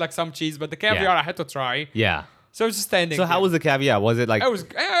just yeah. had like some cheese, but the caviar Yeah. I had to try. Yeah. So I was just standing. So how there. was the caviar? Was it like? It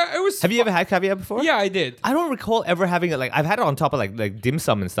was. Have you ever had caviar before? Yeah, I did. I don't recall ever having it. Like I've had it on top of like dim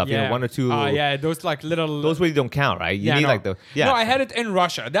sum and stuff. Yeah. One or two. Yeah, those like little. Those really don't count, right? You need no. like the. Yeah. No, I had it in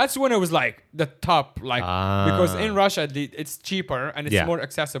Russia. That's when it was like the top, like because in Russia it's cheaper and it's Yeah. more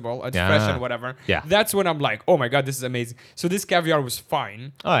accessible. It's Yeah. fresh and whatever. Yeah. That's when I'm like, oh my god, this is amazing. So this caviar was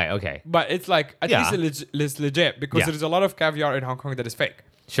fine, All right. Okay. but it's like at Yeah. least it's legit because Yeah. there's a lot of caviar in Hong Kong that is fake.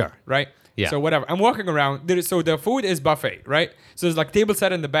 Sure. Right? Yeah. So whatever. I'm walking around. So the food is buffet, right? So there's like table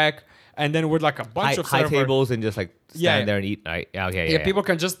set in the back, and then with like a bunch of High server. tables and just like stand Yeah. there and eat. Right. Yeah. Okay. Yeah, people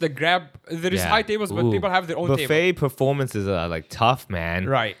can just grab. There is Yeah. high tables, but Ooh. people have their own buffet table. performances are like tough, man.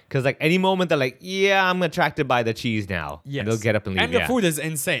 Right. Because like any moment they're like, yeah, I'm attracted by the cheese now. Yes. And they'll get up and leave. And the food is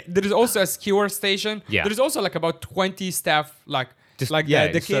insane. There is also a skewer station. Yeah. There's also like about 20 staff, like Just the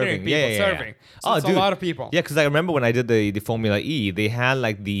catering serving. people serving. So it's dude. a lot of people. Yeah, because I remember when I did the Formula E, they had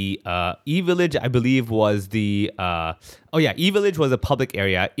like the E Village, I believe was the E Village was a public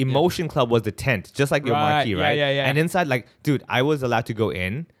area. Emotion Club was the tent, just like your Right, marquee, yeah, right? yeah. And inside, like, dude, I was allowed to go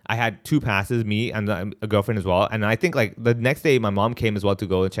in. I had 2 passes, me and a girlfriend as well. And I think like the next day, my mom came as well to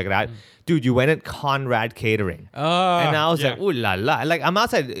go and check it out. Dude, you went at Conrad Catering. And I was like, ooh la la. Like, I'm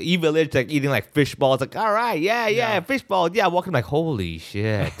outside E Village, like eating like fish balls. Like, all right, yeah, fish balls. Yeah, walking like, holy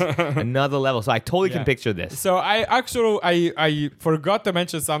shit. Another level. So I totally can picture this. So I forgot to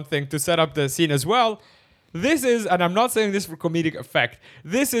mention something to set up the scene as well. This is, and I'm not saying this for comedic effect.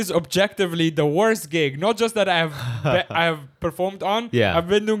 This is objectively the worst gig. Not just that I have performed on. Yeah. I've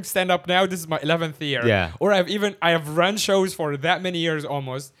been doing stand up now. This is my 11th year. Yeah. Or I have run shows for that many years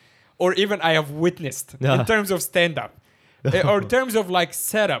almost. Or even I have witnessed in terms of stand up, or in terms of like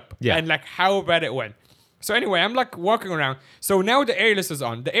setup and like how bad it went. So anyway, I'm like walking around. So now the airless is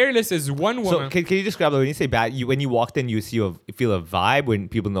on. The airless is one woman. So can you describe when you say bad? When you walked in, you feel a vibe when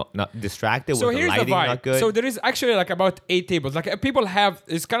people not distracted. So was the here's the lighting vibe. not good? So there is actually like about 8 tables. Like people have,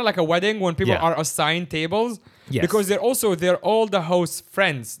 it's kind of like a wedding when people Yeah. are assigned tables. Yes. Because they're all the host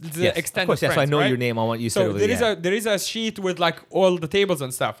friends, the Yes, extended of course. Yes, friends. I know right? your name. I want you to say So there is a sheet with like all the tables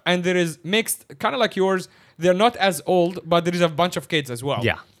and stuff, and there is mixed, kind of like yours. They're not as old, but there is a bunch of kids as well.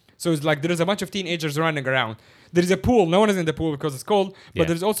 Yeah. So it's like there is a bunch of teenagers running around. There is a pool. No one is in the pool because it's cold. But Yeah.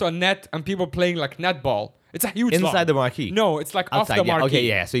 there's also a net and people playing like netball. It's a huge Inside lawn. the marquee? No, it's like Outside, off the yeah. marquee. Okay,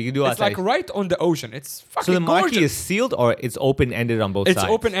 yeah. So you can do It's outside. like right on the ocean. It's fucking So the marquee gorgeous. is sealed or it's open ended on both It's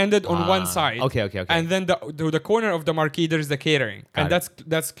sides? open ended on one Ah, side. okay. And then the corner of the marquee there is the catering, and Got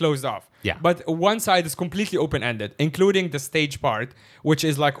that's closed off. Yeah. But one side is completely open ended, including the stage part, which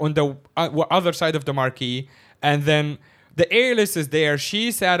is like on the other side of the marquee, and then the airless is there.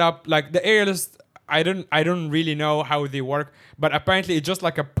 She set up like the airless. I don't really know how they work, but apparently it's just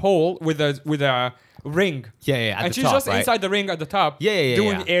like a pole with a ring. Yeah, at And the she's top, just right? inside the ring at the top. Yeah,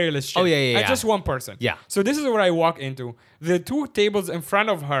 doing yeah. airless shit. Oh, yeah, And just one person. Yeah. So this is where I walk into. The 2 tables in front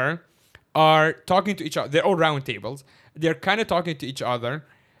of her are talking to each other. They're all round tables. They're kind of talking to each other,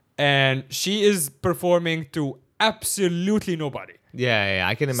 and she is performing to absolutely nobody. Yeah,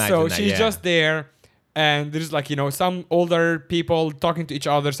 I can imagine So that. she's yeah. just there, and there's like some older people talking to each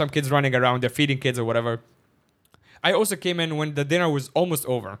other, some kids running around, they're feeding kids or whatever. I also came in when the dinner was almost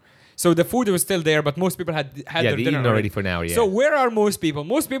over. So the food was still there, but most people had Yeah, their they dinner eaten already for now, yeah. So where are most people?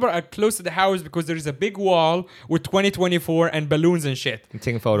 Most people are close to the house because there is a big wall with 2024 and balloons and shit. And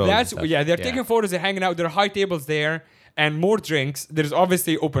taking photos and stuff. They're taking photos, they're hanging out, there are high tables there and more drinks. There's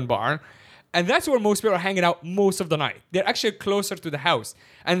obviously open bar. And that's where most people are hanging out most of the night. They're actually closer to the house.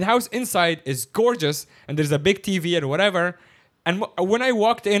 And the house inside is gorgeous and there's a big TV and whatever. And when I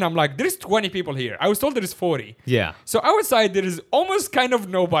walked in, I'm like, there's 20 people here. I was told there's 40. Yeah. So outside, there is almost kind of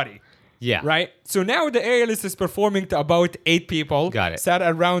nobody. Yeah. Right? So now the A-list is performing to about 8 people. Got it. Sat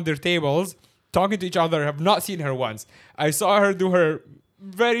around their tables, talking to each other. Have not seen her once. I saw her do her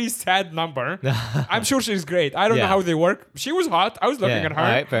very sad number. I'm sure she's great. I don't know Yeah. how they work. She was hot. I was looking Yeah. at her. All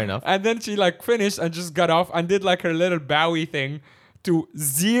right, fair enough. And then she like finished and just got off and did like her little bowie thing to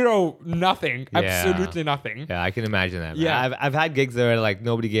zero nothing. Yeah. Absolutely nothing. Yeah, I can imagine that. Man. Yeah. I've had gigs where like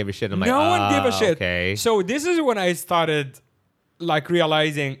nobody gave a shit. I'm like, No one gave a shit. Okay. So this is when I started like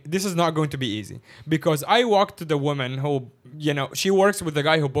realizing this is not going to be easy, because I walked to the woman who, you know, she works with the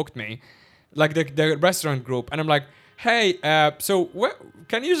guy who booked me, like the restaurant group, and I'm like, hey, so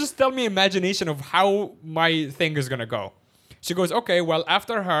can you just tell me imagination of how my thing is gonna go? She goes, okay, well,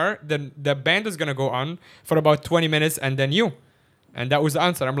 after her, then the band is gonna go on for about 20 minutes, and then you. And that was the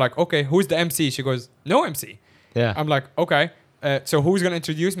answer. I'm like, okay, who's the MC? She goes, no MC. Yeah. I'm like, okay. So who's gonna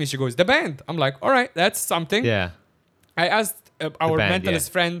introduce me? She goes, the band. I'm like, all right, that's something. Yeah. I asked our band, mentalist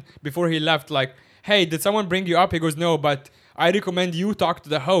yeah. friend before he left, like, hey, did someone bring you up? He goes, no, but I recommend you talk to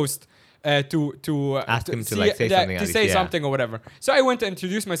the host to Ask him to, like, say something at to least, say yeah. something or whatever. So I went to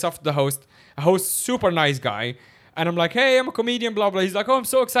introduce myself to the host. A host, super nice guy. And I'm like, hey, I'm a comedian, blah, blah. He's like, oh, I'm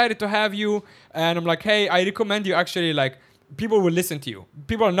so excited to have you. And I'm like, hey, I recommend you actually, like, people will listen to you.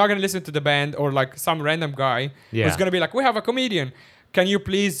 People are not going to listen to the band or, like, some random guy Yeah. who's going to be like, we have a comedian. Can you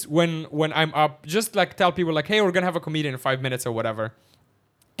please, when I'm up, just, like, tell people, like, hey, we're going to have a comedian in 5 minutes or whatever.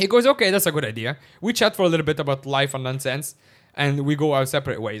 He goes, okay, that's a good idea. We chat for a little bit about life and nonsense, and we go our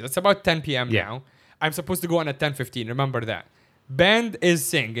separate ways. It's about 10 p.m. Yeah. now. I'm supposed to go on at 10:15. Remember that. Band is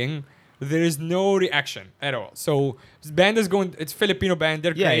singing. There is no reaction at all. So band is going. It's Filipino band.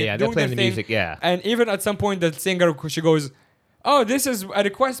 They're Yeah, great. yeah, they're doing playing their the thing. music, yeah. And even at some point, the singer, she goes, "Oh, this is a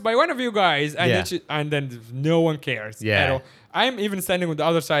request by one of you guys," and Yeah. then no one cares Yeah. at all. I'm even standing on the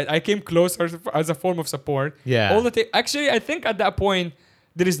other side. I came closer as a form of support. Yeah. All the actually, I think at that point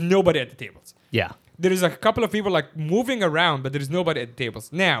there is nobody at the tables. Yeah. There is a couple of people like moving around, but there is nobody at the tables.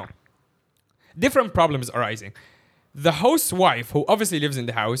 Now, different problems arising. The host's wife, who obviously lives in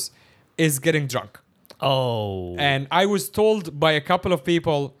the house, is getting drunk. Oh. And I was told by a couple of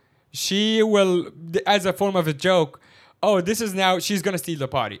people, she will, as a form of a joke, oh, this is now, she's going to steal the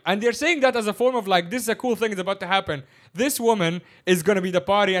party. And they're saying that as a form of like, this is a cool thing that's about to happen. This woman is going to be the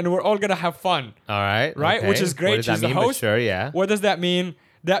party and we're all going to have fun. All right. Right? okay. Which is great. What does She's that the mean? But host. sure, yeah. What does that mean?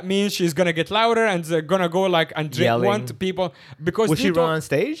 That means she's going to get louder and going to go like and drink Yelling. one to people. Because Will they she run told- on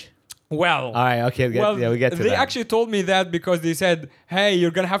stage? Well, All right. Okay. We get to they that. actually told me that because they said, hey,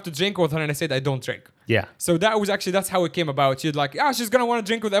 you're going to have to drink with her. And I said, I don't drink. Yeah. So that was actually, that's how it came about. She's like, she's going to want to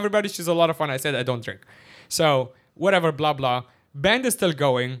drink with everybody. She's a lot of fun. I said, I don't drink. So whatever, blah, blah. Band is still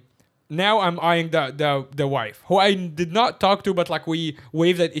going. Now I'm eyeing the wife, who I did not talk to, but like we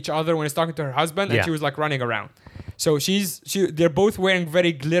waved at each other when I was talking to her husband, and Yeah. she was like running around. So they're both wearing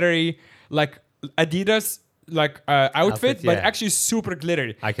very glittery, like Adidas, like outfit, Outfits, but yeah. actually super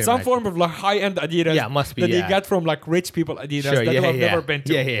glittery. I can Some imagine. form of like high-end Adidas. Yeah, must be, that yeah. you get from like rich people Adidas Sure, that yeah, you have yeah. never been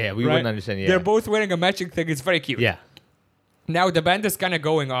to. Yeah. We wouldn't understand, yeah. They're both wearing a matching thing. It's very cute. Yeah. Now the band is kind of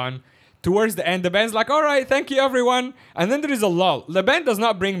going on. Towards the end, the band's like, all right, thank you, everyone. And then there is a lull. The band does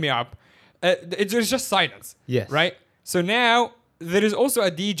not bring me up. There's just silence. Yes. Right? So now there is also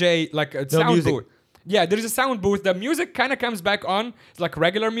a DJ, like a sound music. booth. Yeah, there is a sound booth. The music kind of comes back on. It's like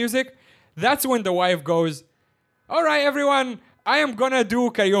regular music. That's when the wife goes, all right, everyone, I am going to do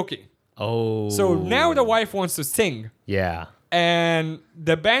karaoke. Oh. So now the wife wants to sing. Yeah. And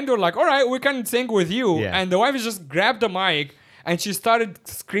the band were like, all right, we can sing with you. Yeah. And the wife just grabbed the mic and she started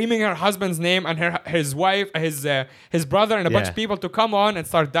screaming her husband's name and his wife, his brother and a bunch Yeah. of people to come on and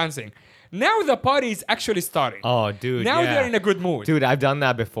start dancing. Now the party is actually starting. Oh, dude. Now yeah. they're in a good mood. Dude, I've done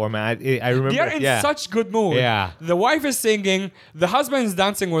that before, man. I remember. They're in yeah. such good mood. Yeah. The wife is singing. The husband is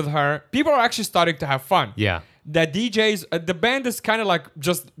dancing with her. People are actually starting to have fun. Yeah. The DJs, the band is kind of like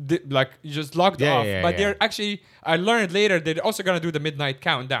just locked Yeah, off. yeah, but yeah. they're actually, I learned later, they're also gonna do the midnight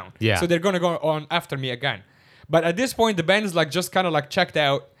countdown. Yeah. So they're gonna go on after me again. But at this point, the band is like just kind of like checked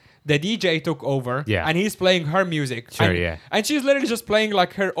out. The DJ took over. Yeah. And he's playing her music. Sure, and, yeah. And she's literally just playing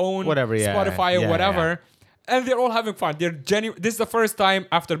like her own Whatever, yeah. Spotify or Yeah, whatever. And they're all having fun. They're genuine. This is the first time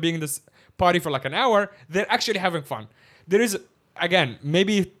after being in this party for like an hour, they're actually having fun. There is, again,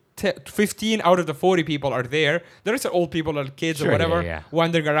 maybe 15 out of the 40 people are there. There is old people or kids Sure, or whatever yeah.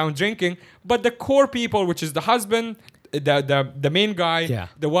 wandering around drinking. But the core people, which is the husband, the main guy, Yeah.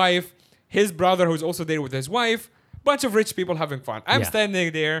 the wife, his brother who's also there with his wife, bunch of rich people having fun. I'm Yeah.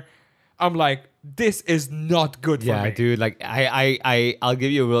 standing there. I'm like, this is not good for Yeah, me. dude. Like I'll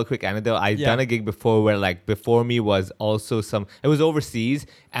give you a real quick anecdote. I've Yeah. done a gig before where like before me was also it was overseas,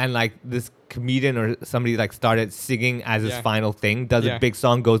 and like this comedian or somebody like started singing as his Yeah. final thing, does Yeah. a big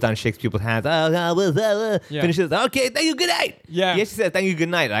song, goes down, shakes people's hands, Yeah. finishes, okay, thank you, good night. Yeah. He actually says thank you, good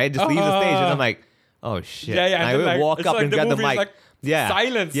night, right? Just leaves the stage, and I'm like, oh shit. Yeah, yeah, And and I then, would like, walk it's up like and the grab the movie is mic. like Yeah.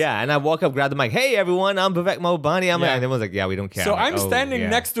 silence. Yeah, and I walk up, grab the mic. Hey everyone, I'm Vivek Mahbubani. And Yeah. everyone's like, yeah, we don't care. So like, I'm "Oh, standing yeah."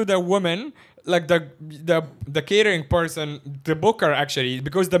 next to the woman, like the catering person, the booker actually,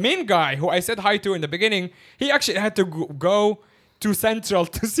 because the main guy who I said hi to in the beginning, he actually had to go to Central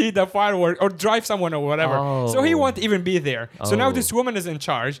to see the firework or drive someone or whatever. So he Oh. won't even be there. So now Oh. this woman is in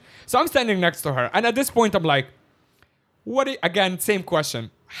charge. So I'm standing next to her, and at this point I'm like, again, same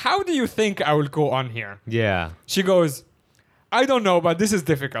question. How do you think I will go on here? Yeah. She goes, I don't know, but this is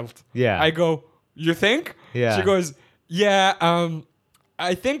difficult. Yeah. I go, you think? Yeah. She goes, yeah,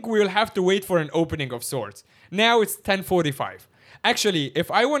 I think we'll have to wait for an opening of sorts. Now it's 10:45. Actually,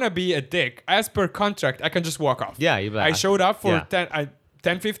 if I want to be a dick, as per contract, I can just walk off. Yeah, you'd be like, I showed up for yeah.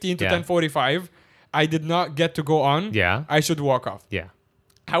 10:15 to Yeah. 10:45. I did not get to go on. Yeah. I should walk off. Yeah.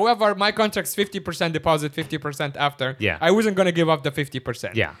 However, my contract's 50% deposit, 50% after. Yeah. I wasn't going to give up the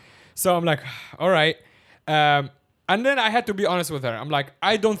 50%. Yeah. So I'm like, all right. And then I had to be honest with her. I'm like,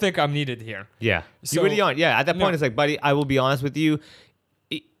 I don't think I'm needed here. Yeah. So- You really aren't. Yeah. At that point, No. it's like, buddy, I will be honest with you.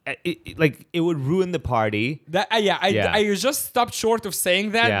 Like, it would ruin the party. That Yeah. I just stopped short of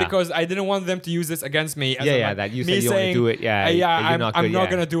saying that Yeah. because I didn't want them to use this against me. As Yeah, in, yeah, like, that you me said you wanna saying, do it, yeah, yeah, that you're not I'm good, not yeah.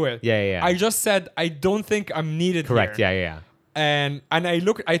 gonna do it. Yeah, yeah, yeah. I just said I don't think I'm needed Correct. here. Yeah. And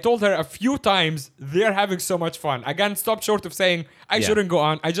I told her a few times they're having so much fun. Again, stop short of saying I Yeah. shouldn't go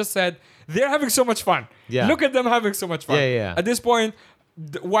on. I just said they're having so much fun. Yeah. Look at them having so much fun. Yeah, yeah. At this point,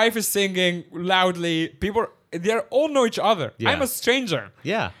 the wife is singing loudly. People, they all know each other. Yeah. I'm a stranger.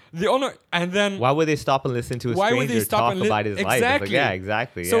 Yeah. They all know, and then Why would they stop and listen to a why stranger would they stop talk and about his life? It's Exactly. like, yeah,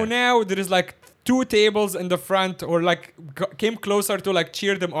 exactly. So yeah. now there is like 2 tables in the front, or like came closer to like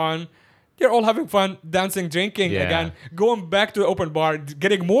cheer them on. They're all having fun, dancing, drinking Yeah. again, going back to the open bar,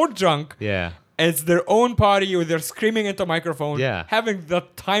 getting more drunk. Yeah. It's their own party where they're screaming into a microphone, Yeah. having the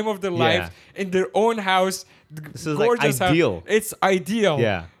time of their Yeah. life in their own house. This is, like, gorgeous house. ideal. It's ideal.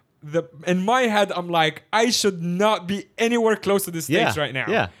 Yeah. In my head, I'm like, I should not be anywhere close to this stage Yeah. right now.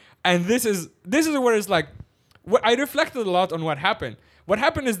 Yeah. And this is where it's like, I reflected a lot on what happened. What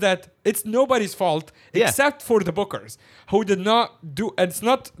happened is that it's nobody's fault Yeah. except for the bookers who did not do. And it's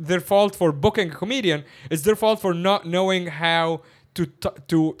not their fault for booking a comedian. It's their fault for not knowing how to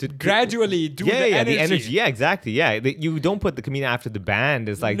gradually do yeah, the energy. the energy. Yeah, exactly. Yeah, you don't put the comedian after the band.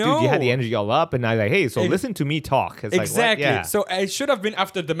 It's like, dude, you No. had the energy all up, and now like, hey, so Ex- listen to me talk. It's Exactly. Like, what? Yeah. So I should have been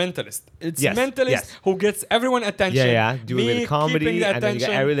after the mentalist. It's Yes, mentalist yes. who gets everyone attention. yeah. Do a Me bit of keeping comedy, the and then you got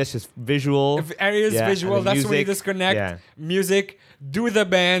attention. Ariel that's just visual. If areas Yeah, visual, and the that's when you music. disconnect. Yeah. Music, do the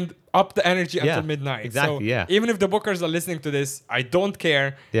band, up the energy Yeah, until midnight. exactly, So yeah. even if the bookers are listening to this, I don't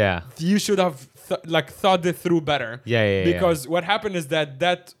care. Yeah. You should have thought it through better. Yeah. Because what happened is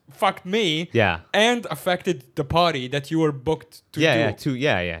that fucked me. Yeah. And affected the party that you were booked to Yeah, do.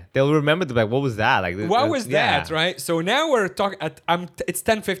 yeah. They'll remember like, what was that? Like, What was yeah. that, right? So now we're talking it's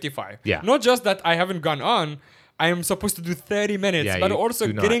 10:55. Yeah. Not just that I haven't gone on, I am supposed to do 30 minutes, Yeah, but you also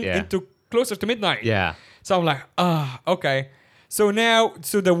do not, getting yeah. into closer to midnight. Yeah. So I'm like, okay. So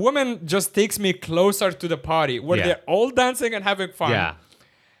the woman just takes me closer to the party where Yeah. they're all dancing and having fun. Yeah.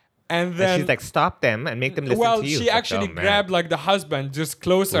 And And then she's like, stop them and make them listen well, to you. she It's like, actually oh, man. grabbed like the husband just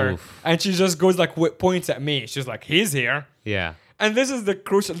closer, Oof. and she just goes like points at me. She's like, he's here. Yeah. And this is the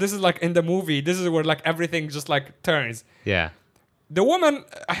crucial. This is like in the movie. This is where like everything just like turns. Yeah. The woman,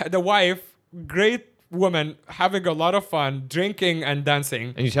 the wife, great woman, having a lot of fun, drinking and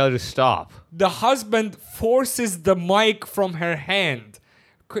dancing. And you tell her to stop. The husband forces the mic from her hand.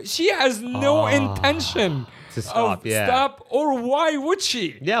 She has no intention To stop, of yeah. stop, or why would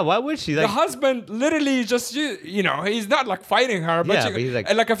she? Yeah, why would she? The Like, husband literally just, he's not like fighting her, but, Yeah, but he's like-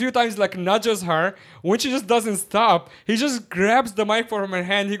 and, like a few times like nudges her. When she just doesn't stop, he just grabs the mic from her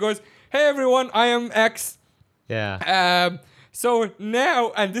hand. He goes, "Hey everyone, I am X." yeah. So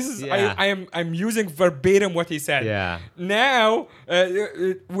now, and this is Yeah. I'm using verbatim what he said. Yeah. Now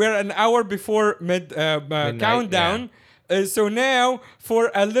we're an hour before countdown. So now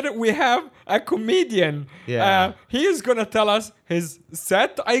for a little, we have a comedian. Yeah. He is gonna tell us his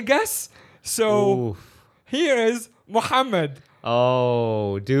set, I guess. So Oof. here is Muhammad.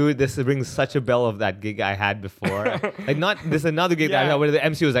 Oh, dude, this rings such a bell of that gig I had before. Like, not this another gig that I Yeah. had where the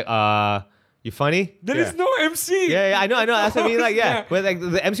MC was like, You funny? There Yeah. is no MC. Yeah, I know. That's what I mean. Like, yeah, Yeah. where like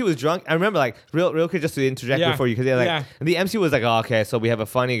the MC was drunk. I remember, like, real quick, just to interject Yeah. before you, because like, Yeah. and the MC was like, oh, okay, so we have a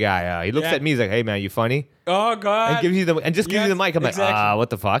funny guy. He looks Yeah. at me, he's like, hey man, you funny? Oh God. And gives you gives you the mic. I'm exactly. like, what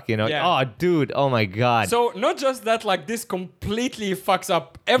the fuck, you know? Yeah. Oh, dude, oh my god. So not just that, like this completely fucks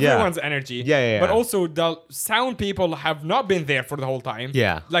up everyone's energy. Yeah. But also the sound people have not been there for the whole time.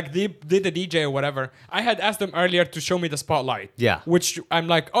 Yeah. Like they did the DJ or whatever. I had asked them earlier to show me the spotlight. Yeah. Which I'm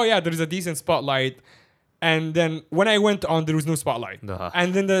like, oh yeah, there is a decent spotlight. And then when I went on, there was no spotlight.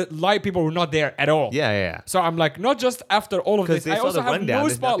 And then the light people were not there at all. Yeah. So I'm like, not just after all of Because this, they I saw also the have rundown. no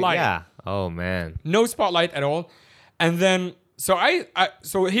There's nothing- spotlight. Yeah. Oh man. No spotlight at all. And then so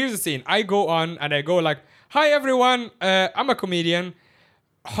so here's the scene. I go on and I go like, hi everyone, I'm a comedian.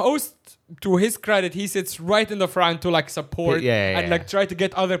 Host, to his credit, he sits right in the front to like support and like try to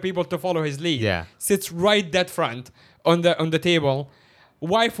get other people to follow his lead. Yeah. Sits right dead front on the table.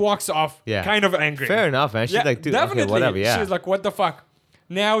 Wife walks off, kind of angry. Fair enough, man. She's like, dude, definitely. okay, whatever. Yeah. She's like, what the fuck?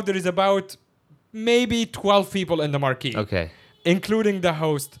 Now there is about maybe 12 people in the marquee. Okay. Including the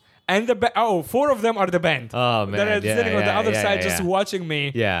host. And the 4 of them are the band. Oh, man. That are sitting on the other side just yeah. watching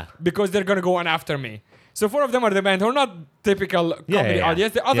me. Yeah. Because they're gonna go on after me. So 4 of them are the band who are not typical comedy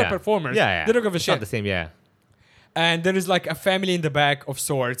audience. The other performers. Yeah. They don't give a It's shit. not the same. Yeah. And there is like a family in the back of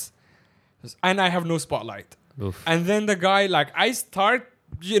sorts. And I have no spotlight. Oof. And then the guy, like, I start,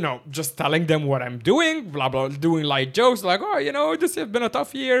 just telling them what I'm doing, blah, blah, doing light jokes, like, oh, this has been a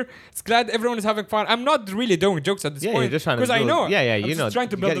tough year. It's glad everyone is having fun. I'm not really doing jokes at this point. You're just trying to because I know. Yeah, I'm just trying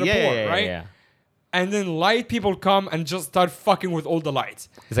to build rapport, right? Yeah. And then light people come and just start fucking with all the lights.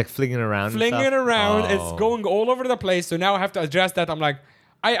 It's like flinging around. Flinging around. Oh. It's going all over the place. So now I have to address that. I'm like,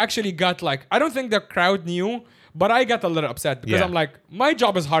 I actually got like, I don't think the crowd knew, but I got a little upset because I'm like, my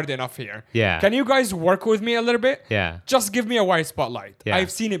job is hard enough here. Yeah. Can you guys work with me a little bit? Yeah. Just give me a white spotlight. Yeah.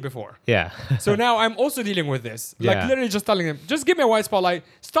 I've seen it before. Yeah. So now I'm also dealing with this. Like Yeah. literally just telling them, just give me a white spotlight.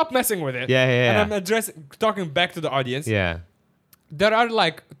 Stop messing with it. Yeah. And I'm talking back to the audience. Yeah. There are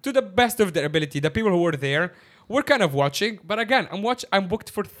like, to the best of their ability, the people who were there were kind of watching. But again, I'm booked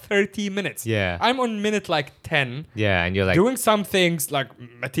for 30 minutes. Yeah. I'm on minute like 10. Yeah. And you're like, Doing some things like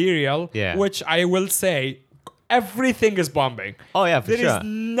material, Yeah. which I will say, everything is bombing. oh yeah, for There sure. is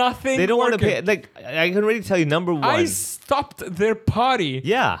nothing They don't want to working. pay. Like, I can already tell you, number one. I stopped their party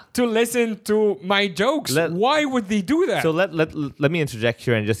Yeah. to listen to my jokes. Why would they do that? So let me interject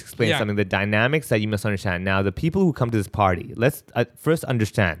here and just explain Yeah. something. The dynamics that you must understand. Now, the people who come to this party, let's first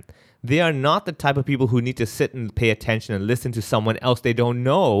understand. They are not the type of people who need to sit and pay attention and listen to someone else they don't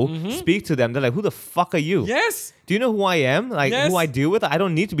know speak to them. They're like, who the fuck are you? yes. Do you know who I am? Like, Yes. who I deal with? I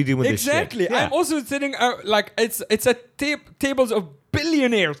don't need to be dealing with Exactly. this shit. Yeah. I'm also sitting like it's a tables of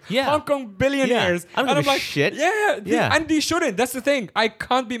billionaires, Yeah. Hong Kong billionaires. Yeah. I don't and give I'm a like, shit. yeah, and they shouldn't. That's the thing. I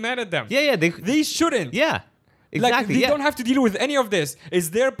can't be mad at them. yeah. They shouldn't. Yeah. Exactly. Like, they don't have to deal with any of this. It's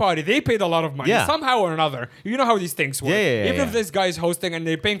their party. They paid a lot of money. Yeah. Somehow or another. You know how these things work. Yeah, Even if this guy is hosting and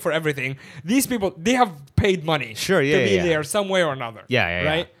they're paying for everything, these people, they have paid money Sure, to yeah, be yeah. there some way or another. Yeah.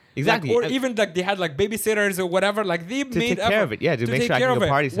 Right? Exactly. Like, or even like they had like babysitters or whatever. Like they made take care effort of it. Yeah, to make take sure I care can of go it.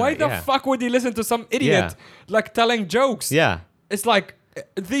 party Why tonight, the yeah. fuck would they listen to some idiot like telling jokes? Yeah. It's like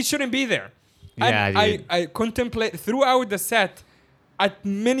they shouldn't be there. Yeah, And dude. I contemplate throughout the set. At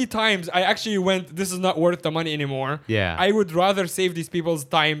many times, I actually went, this is not worth the money anymore. Yeah. I would rather save these people's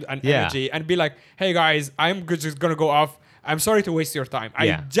time and Yeah. energy and be like, hey guys, I'm just going to go off. I'm sorry to waste your time.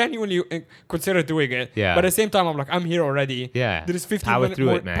 Yeah. I genuinely consider doing it. Yeah. But at the same time, I'm like, I'm here already. Yeah. There is 15 Power minutes through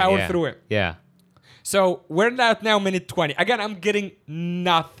more. it, man. Power Yeah. through it. Yeah. So we're at now minute 20. Again, I'm getting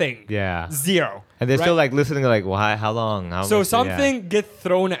nothing. Yeah. Zero. And they're right? still like listening, like, well, how long? How So much? something gets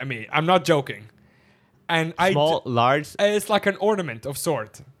thrown at me. I'm not joking. And Small, large. it's like an ornament of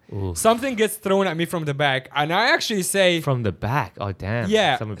sort. Something gets thrown at me from the back, and I actually say, From the back. Oh, damn.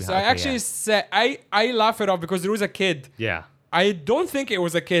 yeah. Someone So behind- I okay, actually say, I laugh it off because there was a kid. Yeah. I don't think it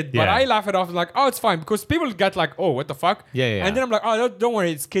was a kid, but Yeah. I laugh it off like, oh, it's fine, because people get like, oh, what the fuck? Yeah. And then I'm like, oh, don't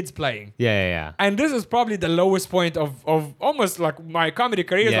worry, it's kids playing. Yeah. And this is probably the lowest point of almost like my comedy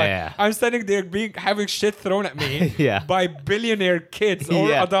career. It's Yeah, like yeah. I'm standing there having shit thrown at me Yeah. by billionaire kids or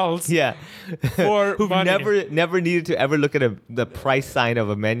Yeah. adults Yeah. for Who've money. never needed to ever look at the price sign of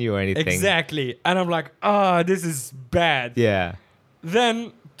a menu or anything. Exactly. And I'm like, this is bad. Yeah.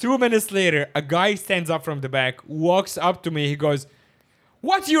 Then 2 minutes later, a guy stands up from the back, walks up to me. He goes,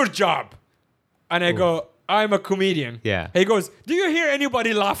 what's your job? And I go, I'm a comedian. Yeah. He goes, do you hear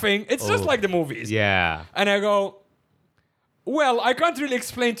anybody laughing? It's just Oh. like the movies. Yeah. And I go, well, I can't really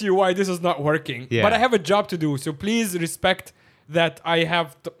explain to you why this is not working, Yeah. but I have a job to do. So please respect that I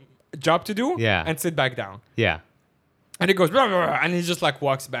have a job to do Yeah. and sit back down. Yeah. And he goes, blah, blah, blah, and he just like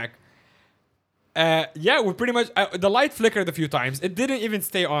walks back. Yeah, we pretty much the light flickered a few times. It didn't even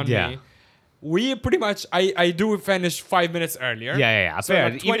stay on Yeah. me. We pretty much I do finish 5 minutes earlier. Yeah. So Fair.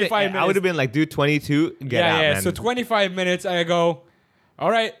 like 25 minutes. I would have been like, dude, 22. Get out, man. So 25 minutes, and I go,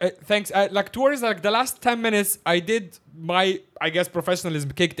 all right, thanks. Like towards like the last 10 minutes, I did my, I guess,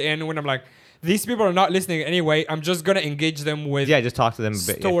 professionalism kicked in when I'm like, these people are not listening anyway. I'm just gonna engage them with just talk to them a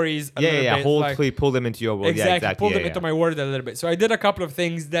bit. stories. A Yeah, little bit, Hopefully, like, pull them into your world. exactly, pull them Yeah, into my world a little bit. So I did a couple of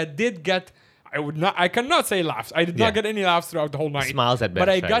things that did get. I cannot say laughs. I did not get any laughs throughout the whole night. Smiles at best, but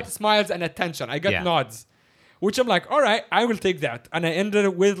I right? got smiles and attention. I got Yeah. nods, which I'm like, all right, I will take that. And I ended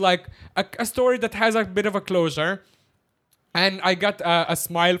it with like a story that has a bit of a closure, and I got a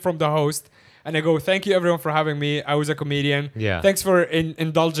smile from the host. And I go, thank you everyone for having me. I was a comedian. Yeah. Thanks for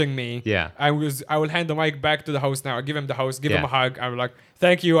indulging me. Yeah. I will hand the mic back to the host now. I give him the host, give him Yeah. a hug. I'm like,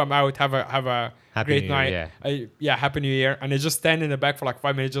 thank you. I'm out. Have a Happy great New night. Year, Happy New Year. And I just stand in the back for like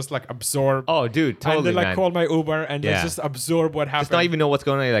 5 minutes, just like absorb. Oh, dude, totally, and then like man. call my Uber and Yeah. just absorb what happened. Just not even know what's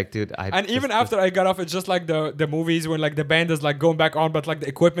going on. You're like, dude, And even after I got off, it's just like the movies when like the band is like going back on, but like the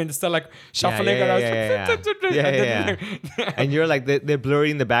equipment is still like shuffling. And I was like, Yeah. And you're like, they're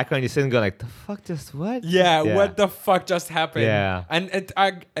blurry in the background. You're sitting going like, the fuck just what? Yeah, what the fuck just happened? Yeah. And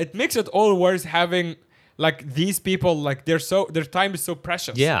it makes it all worse having like these people, like their time is so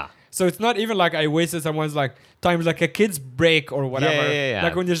precious. Yeah. So it's not even like I wasted someone's like time, like a kid's break or whatever. Yeah.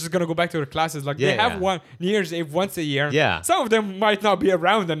 Like when they're just gonna go back to their classes. Like they have one New Year's Eve once a year. Yeah. Some of them might not be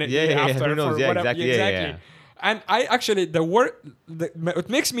around the year after. Who knows? For Yeah, whatever. exactly. Yeah. And I actually what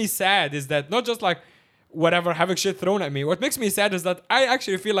makes me sad is that not just like whatever having shit thrown at me. What makes me sad is that I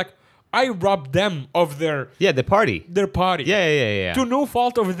actually feel like I robbed them of their The party. party. Yeah. To no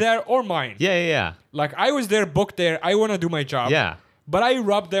fault of their or mine. Yeah. Like I was there, booked there. I want to do my job. Yeah. But I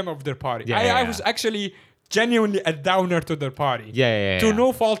robbed them of their party. I was actually genuinely a downer to their party. To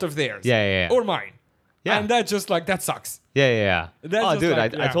no fault of theirs. Yeah. Or mine. Yeah. And that just like that sucks. Yeah. That's Oh, just dude,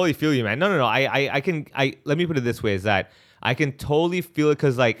 like, I totally feel you, man. No. I let me put it this way: is that I can totally feel it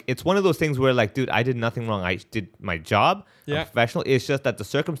because like it's one of those things where like, dude, I did nothing wrong. I did my job. Yeah. I'm professional. It's just that the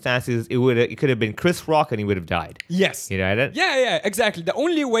circumstances, it could have been Chris Rock and he would have died. Yes. You know that? Yeah, exactly. The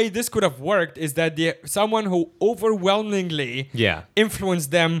only way this could have worked is that someone who overwhelmingly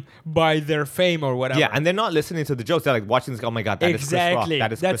influenced them by their fame or whatever. Yeah, and they're not listening to the jokes. They're like watching this. Oh my god, that is Chris Rock.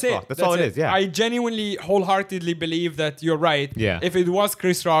 That is That's Chris it. Rock. That's all it is. Yeah. I genuinely, wholeheartedly believe that you're right. Yeah. If it was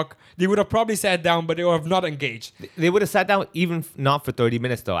Chris Rock, they would have probably sat down, but they would have not engaged. They would have sat down even not for 30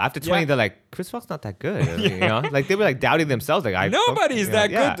 minutes though. After 20, they're like, Chris Rock's not that good. You know, like they were like doubting themselves. Like Nobody is that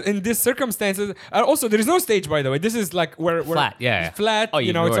good in these circumstances. Also, there is no stage, by the way. This is like where flat. Yeah. It's flat. Oh,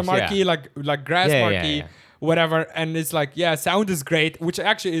 you know, it's a marquee, like grass marquee. Yeah. Whatever, and it's like, sound is great, which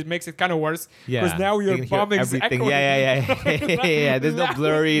actually it makes it kind of worse because now You your can hear bombing everything. echoing. Yeah. There's no Now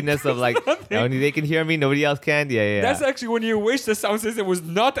blurriness of like only they can hear me, nobody else can. Yeah. That's actually when you wish the sound system was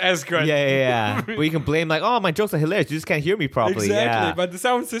not as good. Yeah. But you can blame like, oh, my jokes are hilarious. You just can't hear me properly. Exactly, Yeah. but the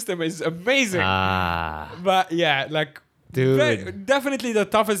sound system is amazing. But yeah, like, Dude. definitely the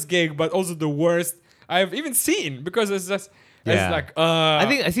toughest gig, but also the worst I've even seen because it's just. It's like,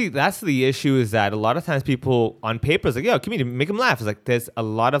 I see that's the issue is that a lot of times people on paper is like, yo, comedian, make them laugh. It's like there's a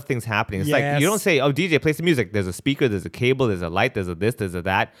lot of things happening. It's like you don't say, oh, DJ, play some music. There's a speaker, there's a cable, there's a light, there's a this, there's a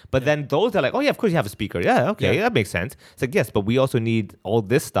that. But then those are like, oh yeah, of course you have a speaker. Yeah, okay, that makes sense. It's like, yes, but we also need all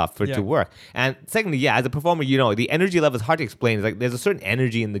this stuff for it to work. And secondly, as a performer, you know, the energy level is hard to explain. It's like there's a certain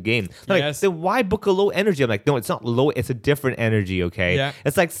energy in the game. Like, then why book a low energy? I'm like, no, it's not low, it's a different energy, okay? Yeah.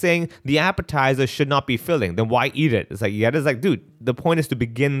 It's like saying the appetizer should not be filling. Then why eat it? It's like, it's like, dude, the point is to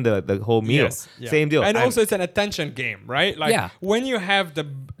begin the whole meal. Same deal. And also it's an attention game, right? Like when you have the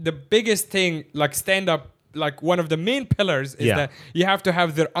biggest thing, like stand up, like one of the main pillars is that you have to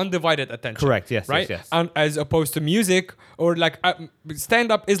have their undivided attention. Correct. Yes. Right. Yes. And as opposed to music or like stand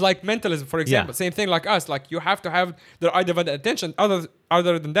up is like mentalism, for example. Same thing like us. Like you have to have their undivided attention.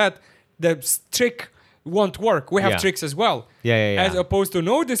 Other than that, the trick won't work. We have tricks as well. As opposed to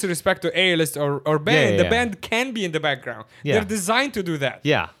no disrespect to A-list or band. The band can be in the background. They're designed to do that.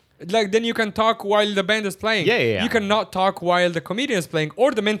 Like then you can talk while the band is playing. You cannot talk while the comedian is playing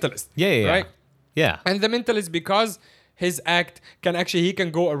or the mentalist. Right? And the mentalist, because his act he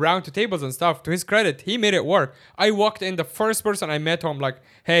can go around to tables and stuff. To his credit, he made it work. I walked in, the first person I met home, like,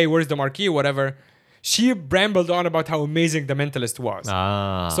 hey, where's the marquee, whatever. She brambled on about how amazing the mentalist was.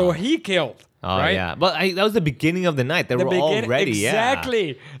 So he killed. Oh right? yeah, but that was the beginning of the night. They were all ready.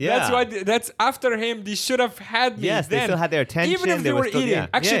 Exactly. Yeah. That's why. That's after him. They should have had me. Yes, they then. still had their attention. Even if they They were were still- eating. yeah.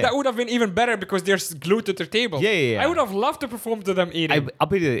 Actually, Yeah. that would have been even better because they're glued to their table. Yeah. I would have loved to perform to them eating. I'll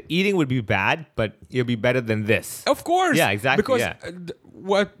put it. Eating would be bad, but it'll be better than this. Of course. Yeah, exactly, Because yeah.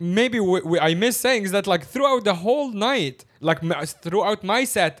 what maybe I miss saying is that like throughout the whole night, like throughout my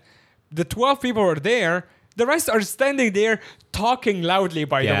set, the 12 people were there. The rest are standing there talking loudly,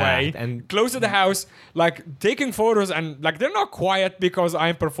 by the Yeah, way, and- close to the house, like taking photos, and like they're not quiet because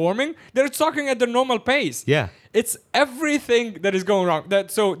I'm performing. They're talking at their normal pace. Yeah. It's everything that is going wrong.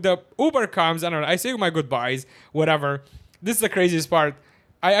 So the Uber comes, and I say my goodbyes, whatever. This is the craziest part.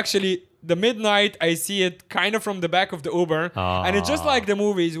 The midnight, I see it kind of from the back of the Uber, and it's just like the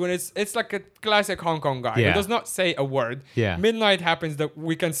movies when it's like a classic Hong Kong guy. Yeah. He does not say a word. Yeah. Midnight happens. That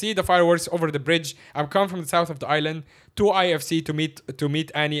we can see the fireworks over the bridge. I'm coming from the south of the island to IFC to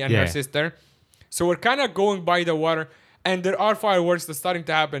meet Annie and Yeah. her sister. So we're kind of going by the water, and there are fireworks that's starting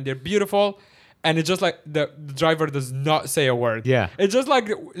to happen. They're beautiful. And it's just like the driver does not say a word. Yeah. It's just like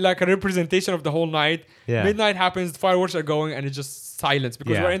a representation of the whole night. Yeah. Midnight happens, the fireworks are going, and it's just silence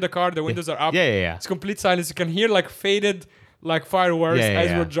because Yeah. we're in the car, the windows are up. Yeah. It's complete silence. You can hear like faded like fireworks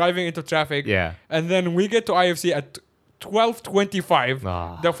as we're driving into traffic. Yeah. And then we get to IFC at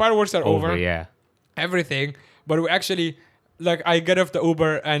 12:25. The fireworks are over. Yeah. Everything. But we actually, like, I get off the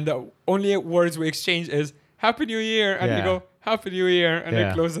Uber, and the only words we exchange is Happy New Year, and we Yeah. go Happy New Year, and Yeah.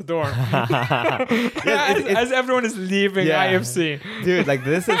 then close the door. as everyone is leaving Yeah. IFC. Dude, like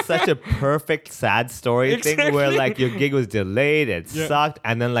this is such a perfect sad story thing where Exactly. like your gig was delayed, it Yeah. sucked,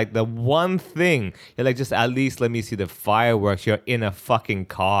 and then like the one thing you're like, just at least let me see the fireworks. You're in a fucking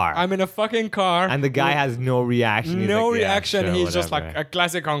car, I'm in a fucking car. and the guy has no reaction. He's no like, yeah, reaction. sure, He's just like whatever. a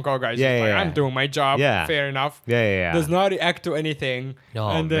classic Hong Kong guy. He's Yeah, just like, yeah. I'm doing my job. Yeah. Fair enough. Yeah. Does not react to anything. Oh,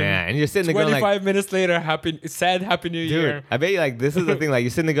 and then man. And you're sitting there going 25 like, minutes later, Happy New dude, Year. I bet you like this is the thing. Like you're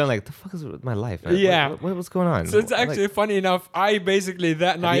sitting there going like, the fuck is with my life? Man? Yeah. What's going on? So it's Like, actually funny enough. I basically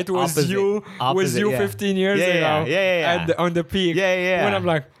that night was opposite- was you yeah. 15 years Yeah, ago. yeah. On the peak. Yeah. When I'm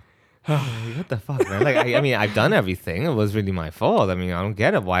like, what the fuck, man? Like, I mean, I've done everything. It was really my fault. I mean, I don't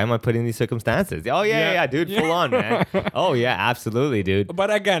get it. Why am I put in these circumstances? Oh, yeah, dude. Yeah. Full on, man. Oh, yeah, absolutely, dude.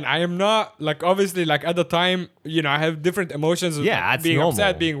 but again, I am not like obviously like at the time, I have different emotions. Yeah, like, that's being normal.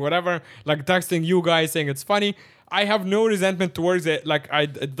 upset, being whatever. Like texting you guys saying it's funny. I have no resentment towards it. Like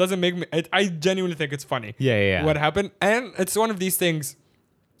it doesn't make me. I genuinely think it's funny. Yeah. What happened, and it's one of these things.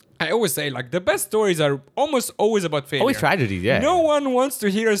 I always say like the best stories are almost always about failure. Always tragedies, yeah. No one wants to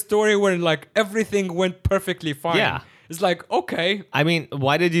hear a story where like everything went perfectly fine. Yeah. It's like, okay. I mean,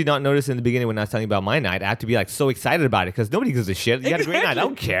 why did you not notice in the beginning when I was telling you about my night? I have to be like so excited about it because nobody gives a shit. You had a great night. I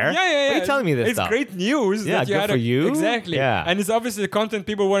don't care. Yeah. Why are you telling me this it's stuff? great news. Yeah, that you good had for you. Exactly. Yeah. And it's obviously the content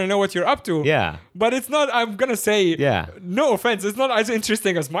people want to know what you're up to. Yeah. But it's not, I'm going to say, Yeah. no offense, it's not as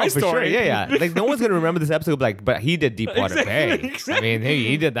interesting as my Oh, for story. sure. Yeah. Like, no one's going to remember this episode, like, but he did Deepwater Exactly, Bay. I mean,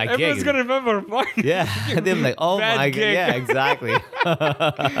 he did that Everyone's gig. going to remember mine. Yeah. And they're like, oh Bad my God. gig. Yeah, exactly.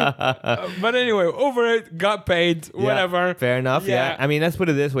 But anyway, over it, got paid, whatever. Yeah, fair enough. Yeah. I mean, let's put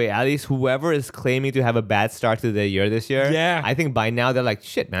it this way. At least whoever is claiming to have a bad start to the year this year, Yeah. I think by now they're like,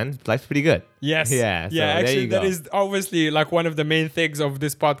 shit, man, life's pretty good. Yes. Yeah. So yeah. there Actually, you go. that is obviously like one of the main things of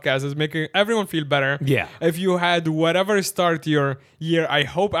this podcast is making everyone feel better. Yeah. If you had whatever start your year, I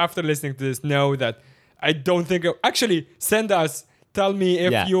hope after listening to this, know that I don't think. Actually, send us. Tell me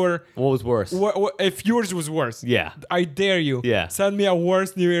if Yeah. your What was worse? if yours was worse. Yeah. I dare you. Yeah. Send me a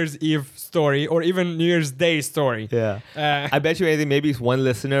worst New Year's Eve story or even New Year's Day story. Yeah. I bet you anything, maybe one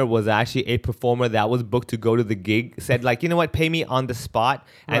listener was actually a performer that was booked to go to the gig, said like, you know what, pay me on the spot.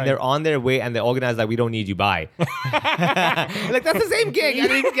 And Right. they're on their way and they organize like, we don't need you, bye. Like, that's the same gig. I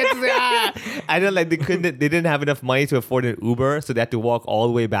didn't get to say, I don't like, they didn't have enough money to afford an Uber. So they had to walk all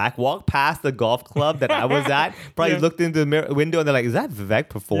the way back, walk past the golf club that I was at, probably Yeah. looked into the window and they're like, is that Vivek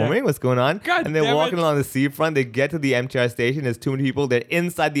performing? Yeah. What's going on? God and they're damn walking it. along the seafront. They get to the MTR station. There's too many people. They're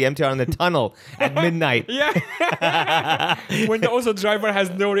inside the MTR in the tunnel at midnight. Yeah. When the also driver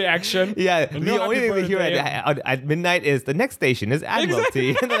has no reaction. Yeah, No the only happy thing they hear birthday. at midnight is the next station is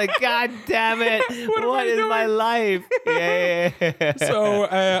Admiralty. And they're like, God damn it. What am I what is my doing?" life? Yeah. So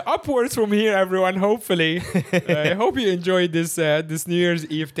upwards from here, everyone. Hopefully, I hope you enjoyed this New Year's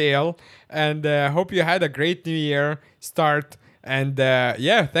Eve tale, and hope you had a great New Year start. And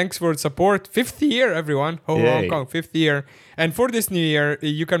thanks for the support. 5th year, everyone. Ho Yay. Hong Kong, 5th year. And for this New Year,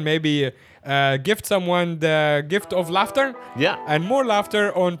 you can maybe gift someone the gift of laughter. Yeah. And more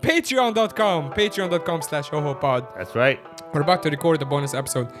laughter on Patreon.com. Patreon.com/HoHoPod. That's right. We're about to record a bonus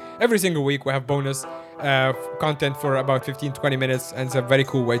episode every single week. We have bonus content for about 15-20 minutes, and it's a very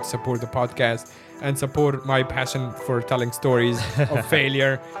cool way to support the podcast and support my passion for telling stories of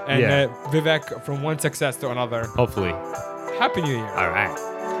failure and Vivek from one success to another. Hopefully. Happy New Year. All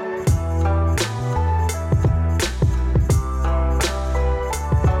right.